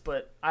flicks,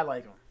 but I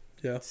like them.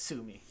 Yeah.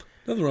 Sue me.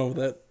 Nothing wrong with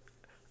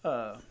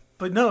that.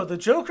 But no, the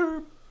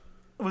Joker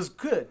was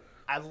good.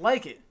 I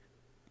like it.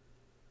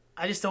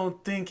 I just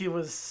don't think it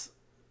was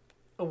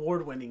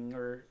award winning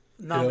or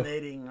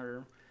nominating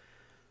or.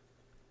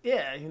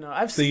 Yeah,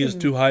 I've Think seen. it's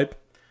too hype.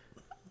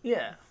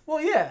 Yeah.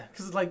 Well, yeah,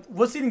 because like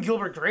What's Eating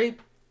Gilbert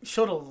Grape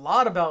showed a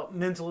lot about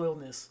mental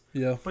illness,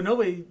 Yeah. but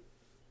nobody,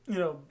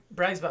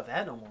 brags about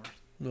that no more.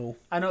 No.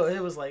 I know it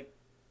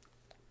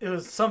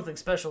was something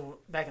special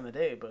back in the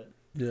day, but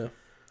Yeah.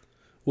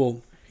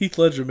 Well, Heath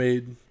Ledger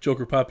made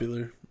Joker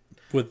popular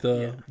with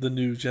the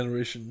new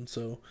generation,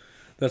 so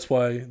that's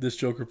why this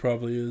Joker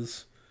probably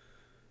is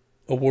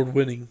award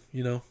winning.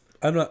 I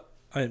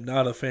am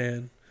not a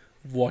fan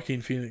of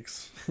Joaquin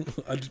Phoenix.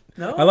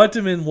 no, I liked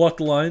him in Walk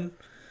the Line,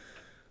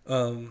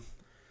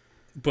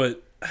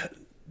 but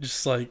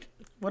just like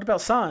what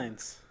about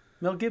Signs?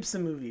 Mel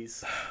Gibson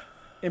movies,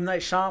 M.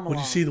 Night Shyamalan. when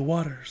you see the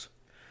waters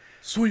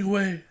swing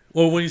away,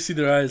 or when you see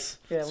their eyes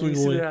swing when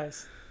you away. see their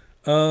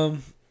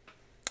eyes.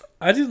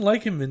 I didn't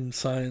like him in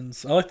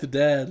Signs. I liked the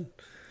dad.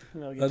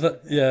 Mel I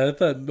Gibson.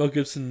 thought Mel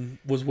Gibson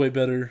was way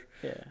better.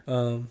 Yeah.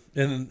 And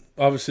then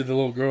obviously the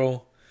little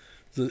girl,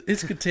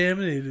 it's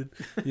contaminated.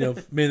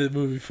 Made the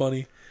movie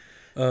funny.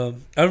 I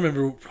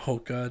remember. Oh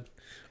God,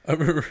 I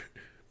remember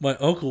my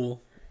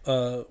uncle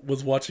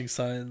was watching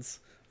Signs.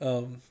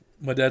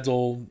 My dad's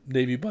old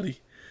Navy buddy,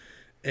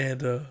 and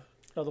the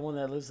one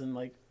that lives in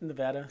like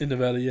Nevada. in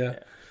Nevada, yeah.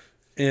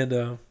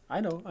 And I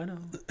know.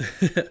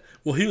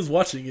 well, he was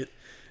watching it,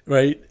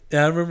 right? And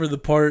I remember the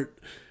part.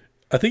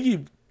 I think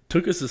he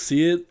took us to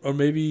see it, or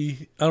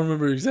maybe I don't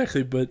remember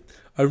exactly, but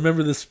I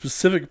remember the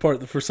specific part.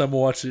 The first time I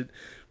watched it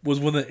was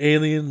when the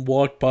alien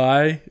walked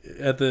by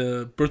at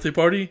the birthday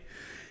party.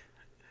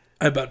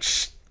 I about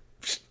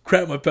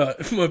crap my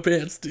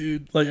pants,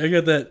 dude. Like I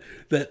got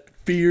that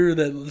fear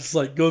that just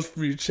like goes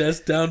from your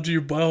chest down to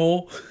your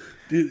butthole.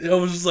 Dude, I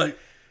was just like,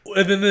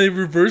 and then they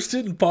reversed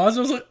it and paused.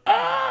 I was like,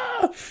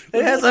 ah!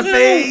 It has a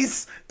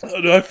face.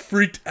 I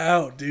freaked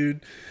out,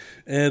 dude.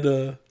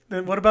 And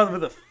Then what about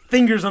with the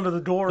fingers under the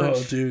door?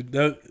 oh, dude,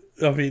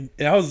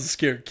 I was a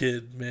scared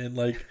kid, man.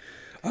 Like,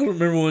 I don't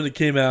remember when it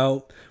came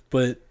out,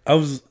 but I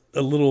was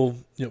a little,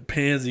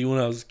 pansy when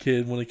I was a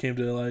kid when it came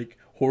to like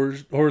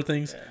horror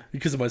things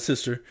because of my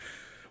sister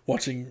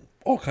watching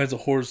all kinds of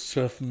horror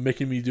stuff, and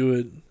making me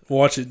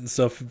watch it and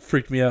stuff, and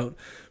freaked me out.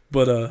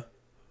 But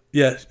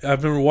yeah, I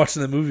remember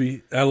watching that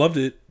movie. I loved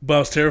it, but I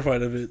was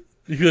terrified of it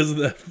because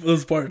of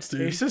those parts,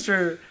 dude. Your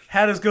sister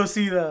had us go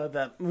see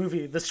that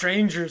movie, The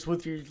Strangers,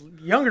 with your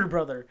younger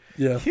brother.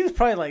 Yeah. He was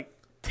probably like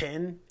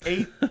 10,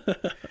 8.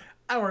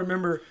 I don't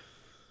remember.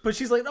 But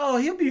she's like, oh,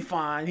 he'll be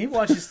fine. He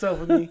watches stuff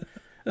with me.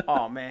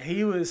 Oh, man,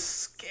 he was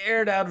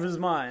scared out of his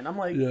mind. I'm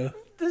like, Yeah.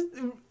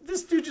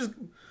 this dude just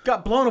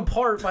got blown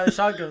apart by a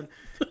shotgun.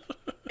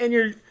 And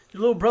your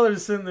little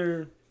brother's sitting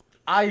there,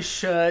 eyes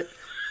shut,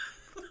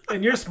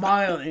 and you're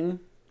smiling.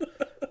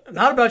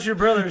 Not about your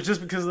brother, it's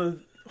just because of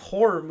the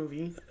horror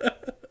movie.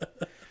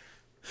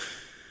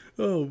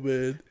 Oh,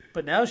 man.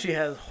 But now she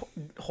has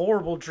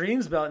horrible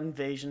dreams about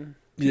invasion.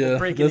 People Yeah,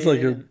 breaking that's like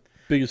in. her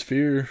biggest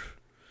fear.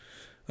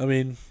 I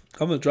mean,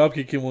 I'm the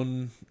dropkicking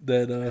one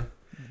that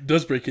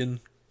does break in.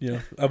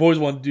 I've always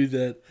wanted to do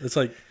that. It's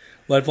like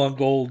lifelong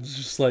goal. It's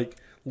just like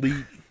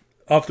leap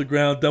off the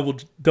ground,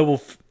 double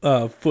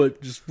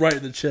foot, just right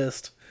in the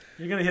chest.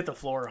 You're gonna hit the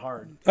floor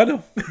hard. I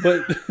know,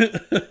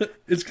 but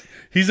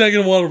he's not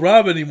gonna want to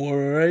rob anymore.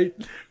 All right.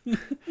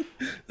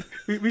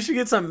 We should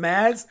get some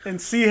mats and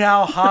see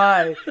how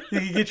high you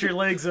can get your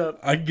legs up.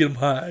 I can get him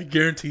high. I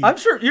guarantee. I'm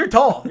sure you're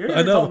tall. You're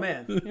I a know. tall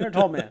man. You're a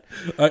tall man.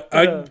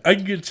 I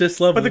can get chest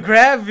level. But the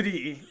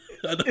gravity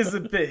is a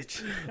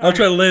bitch. I'll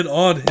try to land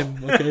on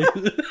him. Okay.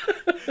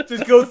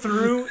 Just go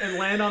through and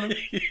land on him,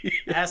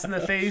 ass in the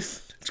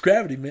face. It's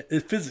gravity, man.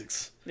 It's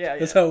physics. Yeah.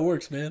 That's how it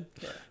works, man.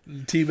 Yeah.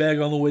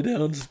 Teabag on the way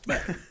down. Just,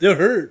 it'll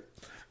hurt,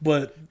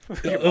 but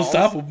it'll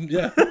stop him.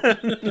 Yeah.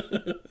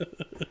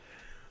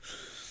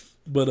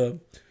 But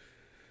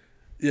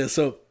yeah.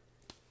 So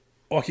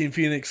Joaquin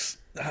Phoenix,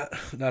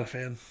 not a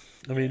fan.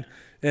 I mean,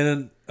 and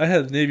then I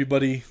had a Navy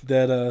buddy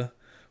that.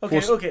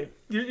 Okay.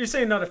 You're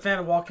saying not a fan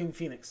of Joaquin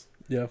Phoenix?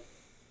 Yeah.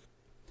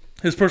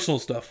 His personal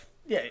stuff.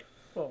 Yeah.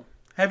 Well,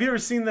 have you ever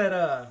seen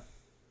that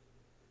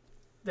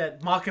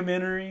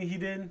mockumentary he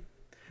did?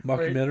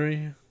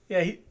 Mockumentary.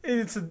 Yeah,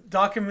 it's a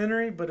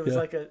documentary, but it was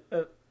like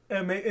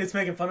it's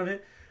making fun of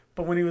it.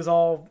 But when he was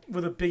all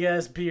with a big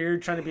ass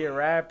beard, trying to be a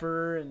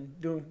rapper and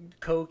doing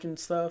coke and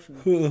stuff,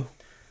 and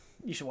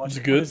you should watch Is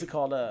it. it good? What is it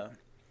called?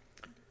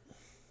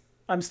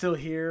 I'm Still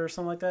Here or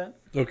something like that.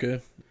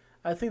 Okay.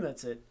 I think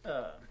that's it.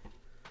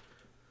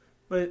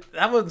 But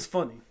that one's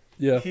funny.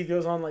 Yeah. He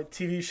goes on like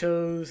TV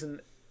shows and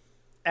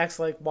acts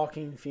like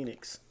Joaquin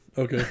Phoenix.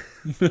 Okay.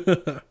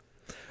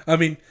 I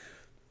mean,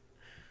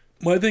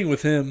 my thing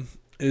with him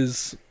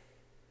is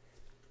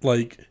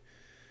like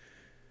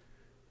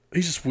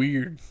he's just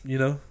weird,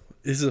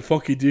 he's a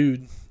funky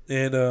dude,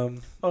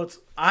 and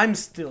I'm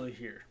still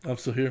here. I'm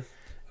still here.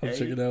 I'll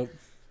check it out.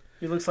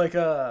 He looks like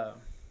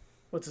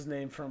what's his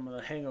name from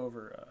The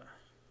Hangover?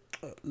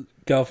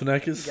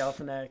 Galifianakis.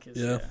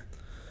 Yeah.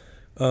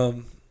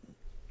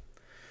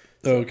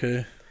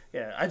 Okay.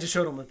 Yeah, I just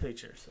showed him a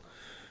picture. So.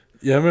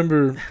 Yeah, I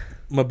remember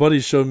my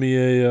buddy showed me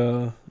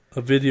a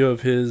video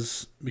of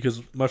his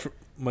because my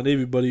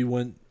Navy buddy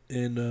went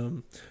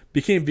and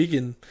became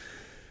vegan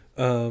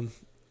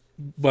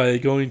by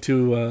going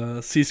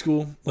to sea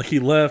school. Like he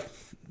left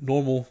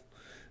normal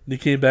and he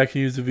came back and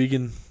he was a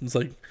vegan. It's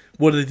like,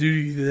 what did they do to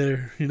you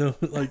there? You know,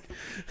 like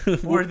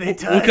where they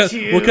touch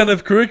you? What kind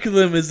of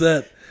curriculum is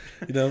that?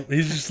 You know, he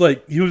was just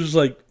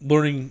like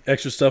learning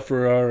extra stuff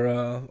for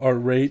our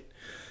rate,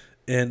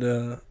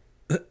 and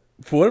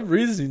for whatever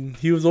reason,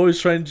 he was always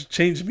trying to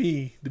change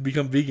me to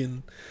become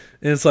vegan.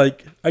 And it's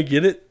like, I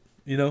get it.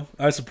 You know,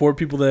 I support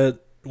people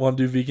that want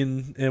to do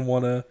vegan and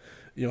want to,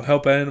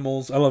 help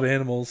animals. I love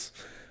animals.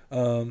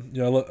 I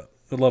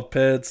love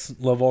pets,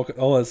 love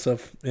all that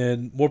stuff.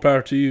 And more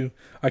power to you.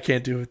 I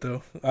can't do it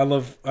though. I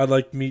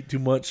like meat too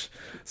much.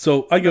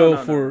 So I go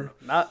for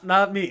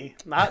not me.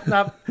 Not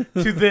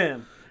to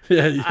them.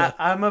 Yeah.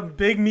 I'm a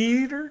big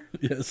meat eater.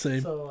 Yeah,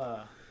 same.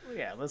 So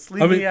let's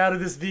leave me out of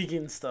this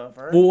vegan stuff,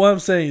 all right? Well, what I'm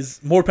saying is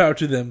more power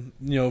to them.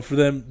 For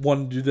them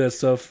wanting to do that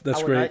stuff,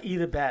 that's great. I would not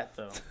eat a bat,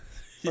 though.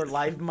 Or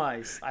live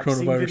mice. I've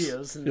seen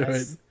videos, and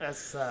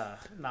that's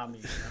not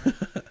me. You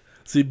know?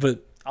 See,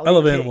 but I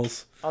love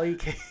animals. I'll eat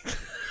cake.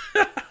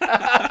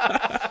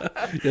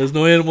 There's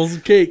no animals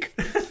in cake.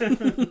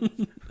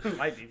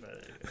 Might be,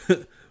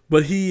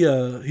 but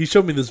he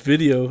showed me this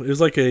video. It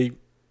was like a,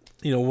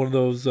 one of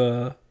those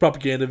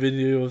propaganda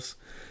videos.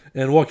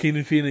 And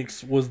Joaquin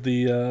Phoenix was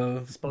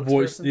the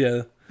voice.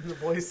 Yeah. The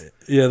voice?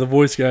 Yeah, the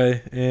voice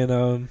guy.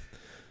 And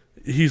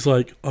he's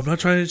like, I'm not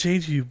trying to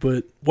change you,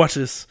 but watch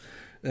this.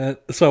 And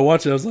so I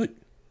watched it. I was like,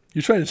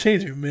 you're trying to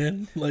change me,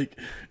 man. Like,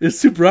 it's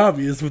super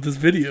obvious with this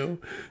video,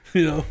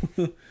 And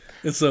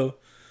so,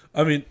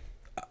 I mean,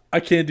 I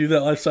can't do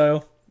that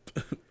lifestyle.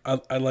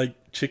 I like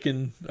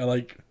chicken. I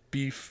like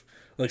beef.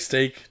 I like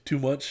steak too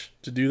much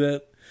to do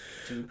that.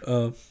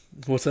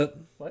 What's that?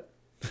 What?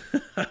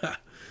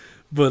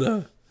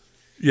 But,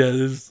 yeah,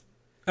 there's,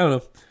 I don't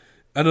know.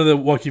 I know that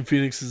Joaquin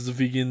Phoenix is a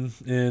vegan,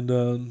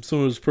 and some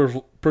of his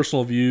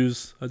personal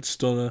views I just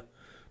don't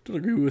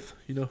agree with,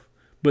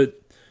 But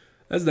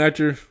as an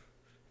actor,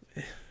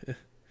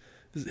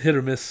 it's hit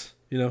or miss,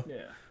 Yeah.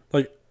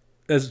 Like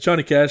as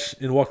Johnny Cash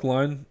in Walk the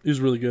Line, he was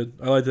really good.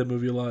 I like that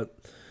movie a lot.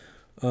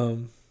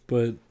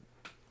 But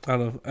I don't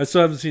know. I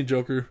still haven't seen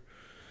Joker,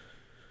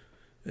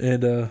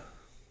 and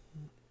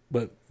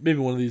but maybe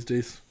one of these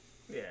days.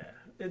 Yeah,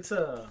 it's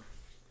a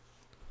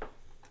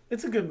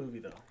good movie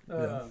though.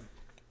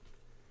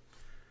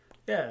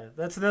 Yeah,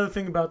 that's another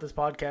thing about this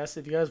podcast.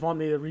 If you guys want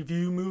me to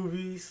review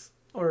movies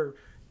or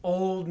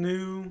old,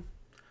 new,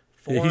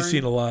 foreign, yeah, he's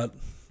seen a lot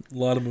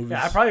of movies.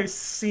 Yeah, I've probably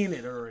seen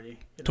it already.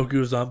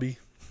 Tokyo Zombie.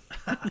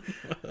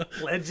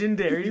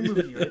 Legendary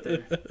movie right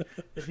there.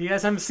 If you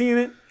guys haven't seen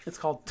it, it's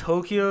called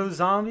Tokyo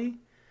Zombie.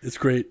 It's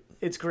great.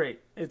 It's great.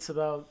 It's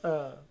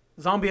about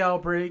zombie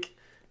outbreak,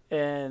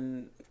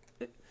 and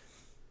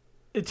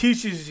it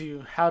teaches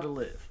you how to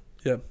live.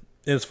 Yeah,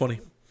 and it's funny.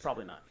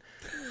 Probably not.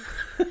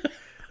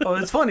 Oh,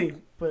 it's funny,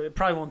 but it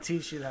probably won't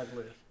teach you how to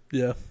live.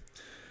 Yeah.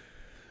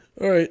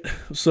 All right.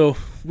 So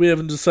we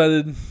haven't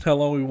decided how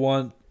long we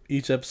want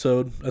each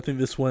episode. I think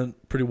this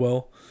went pretty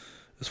well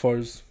as far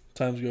as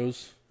time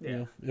goes.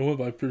 Yeah. It went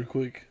by pretty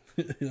quick.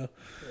 Yeah.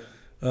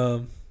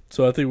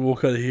 So I think we'll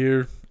cut it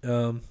here.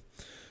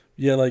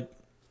 Yeah, like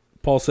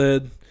Paul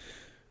said,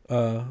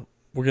 we're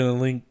gonna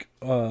link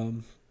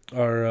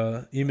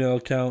our email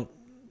account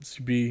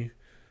to be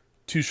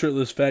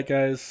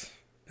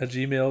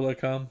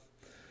 2shirtlessfatguys@gmail.com.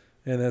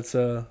 And that's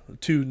 2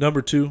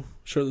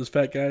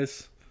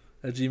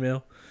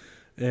 shirtlessfatguys@gmail.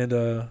 And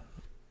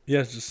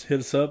yeah, just hit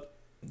us up,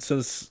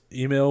 send us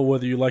email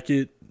whether you like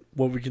it,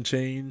 what we can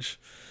change,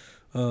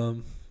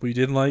 what you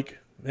didn't like,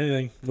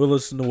 anything. We'll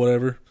listen to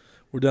whatever.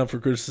 We're down for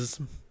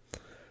criticism.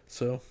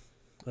 So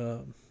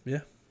yeah,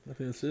 I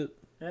think that's it.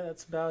 Yeah,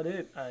 that's about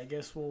it. I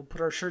guess we'll put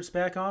our shirts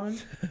back on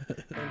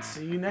and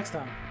see you next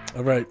time.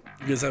 All right,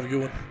 you guys have a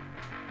good one.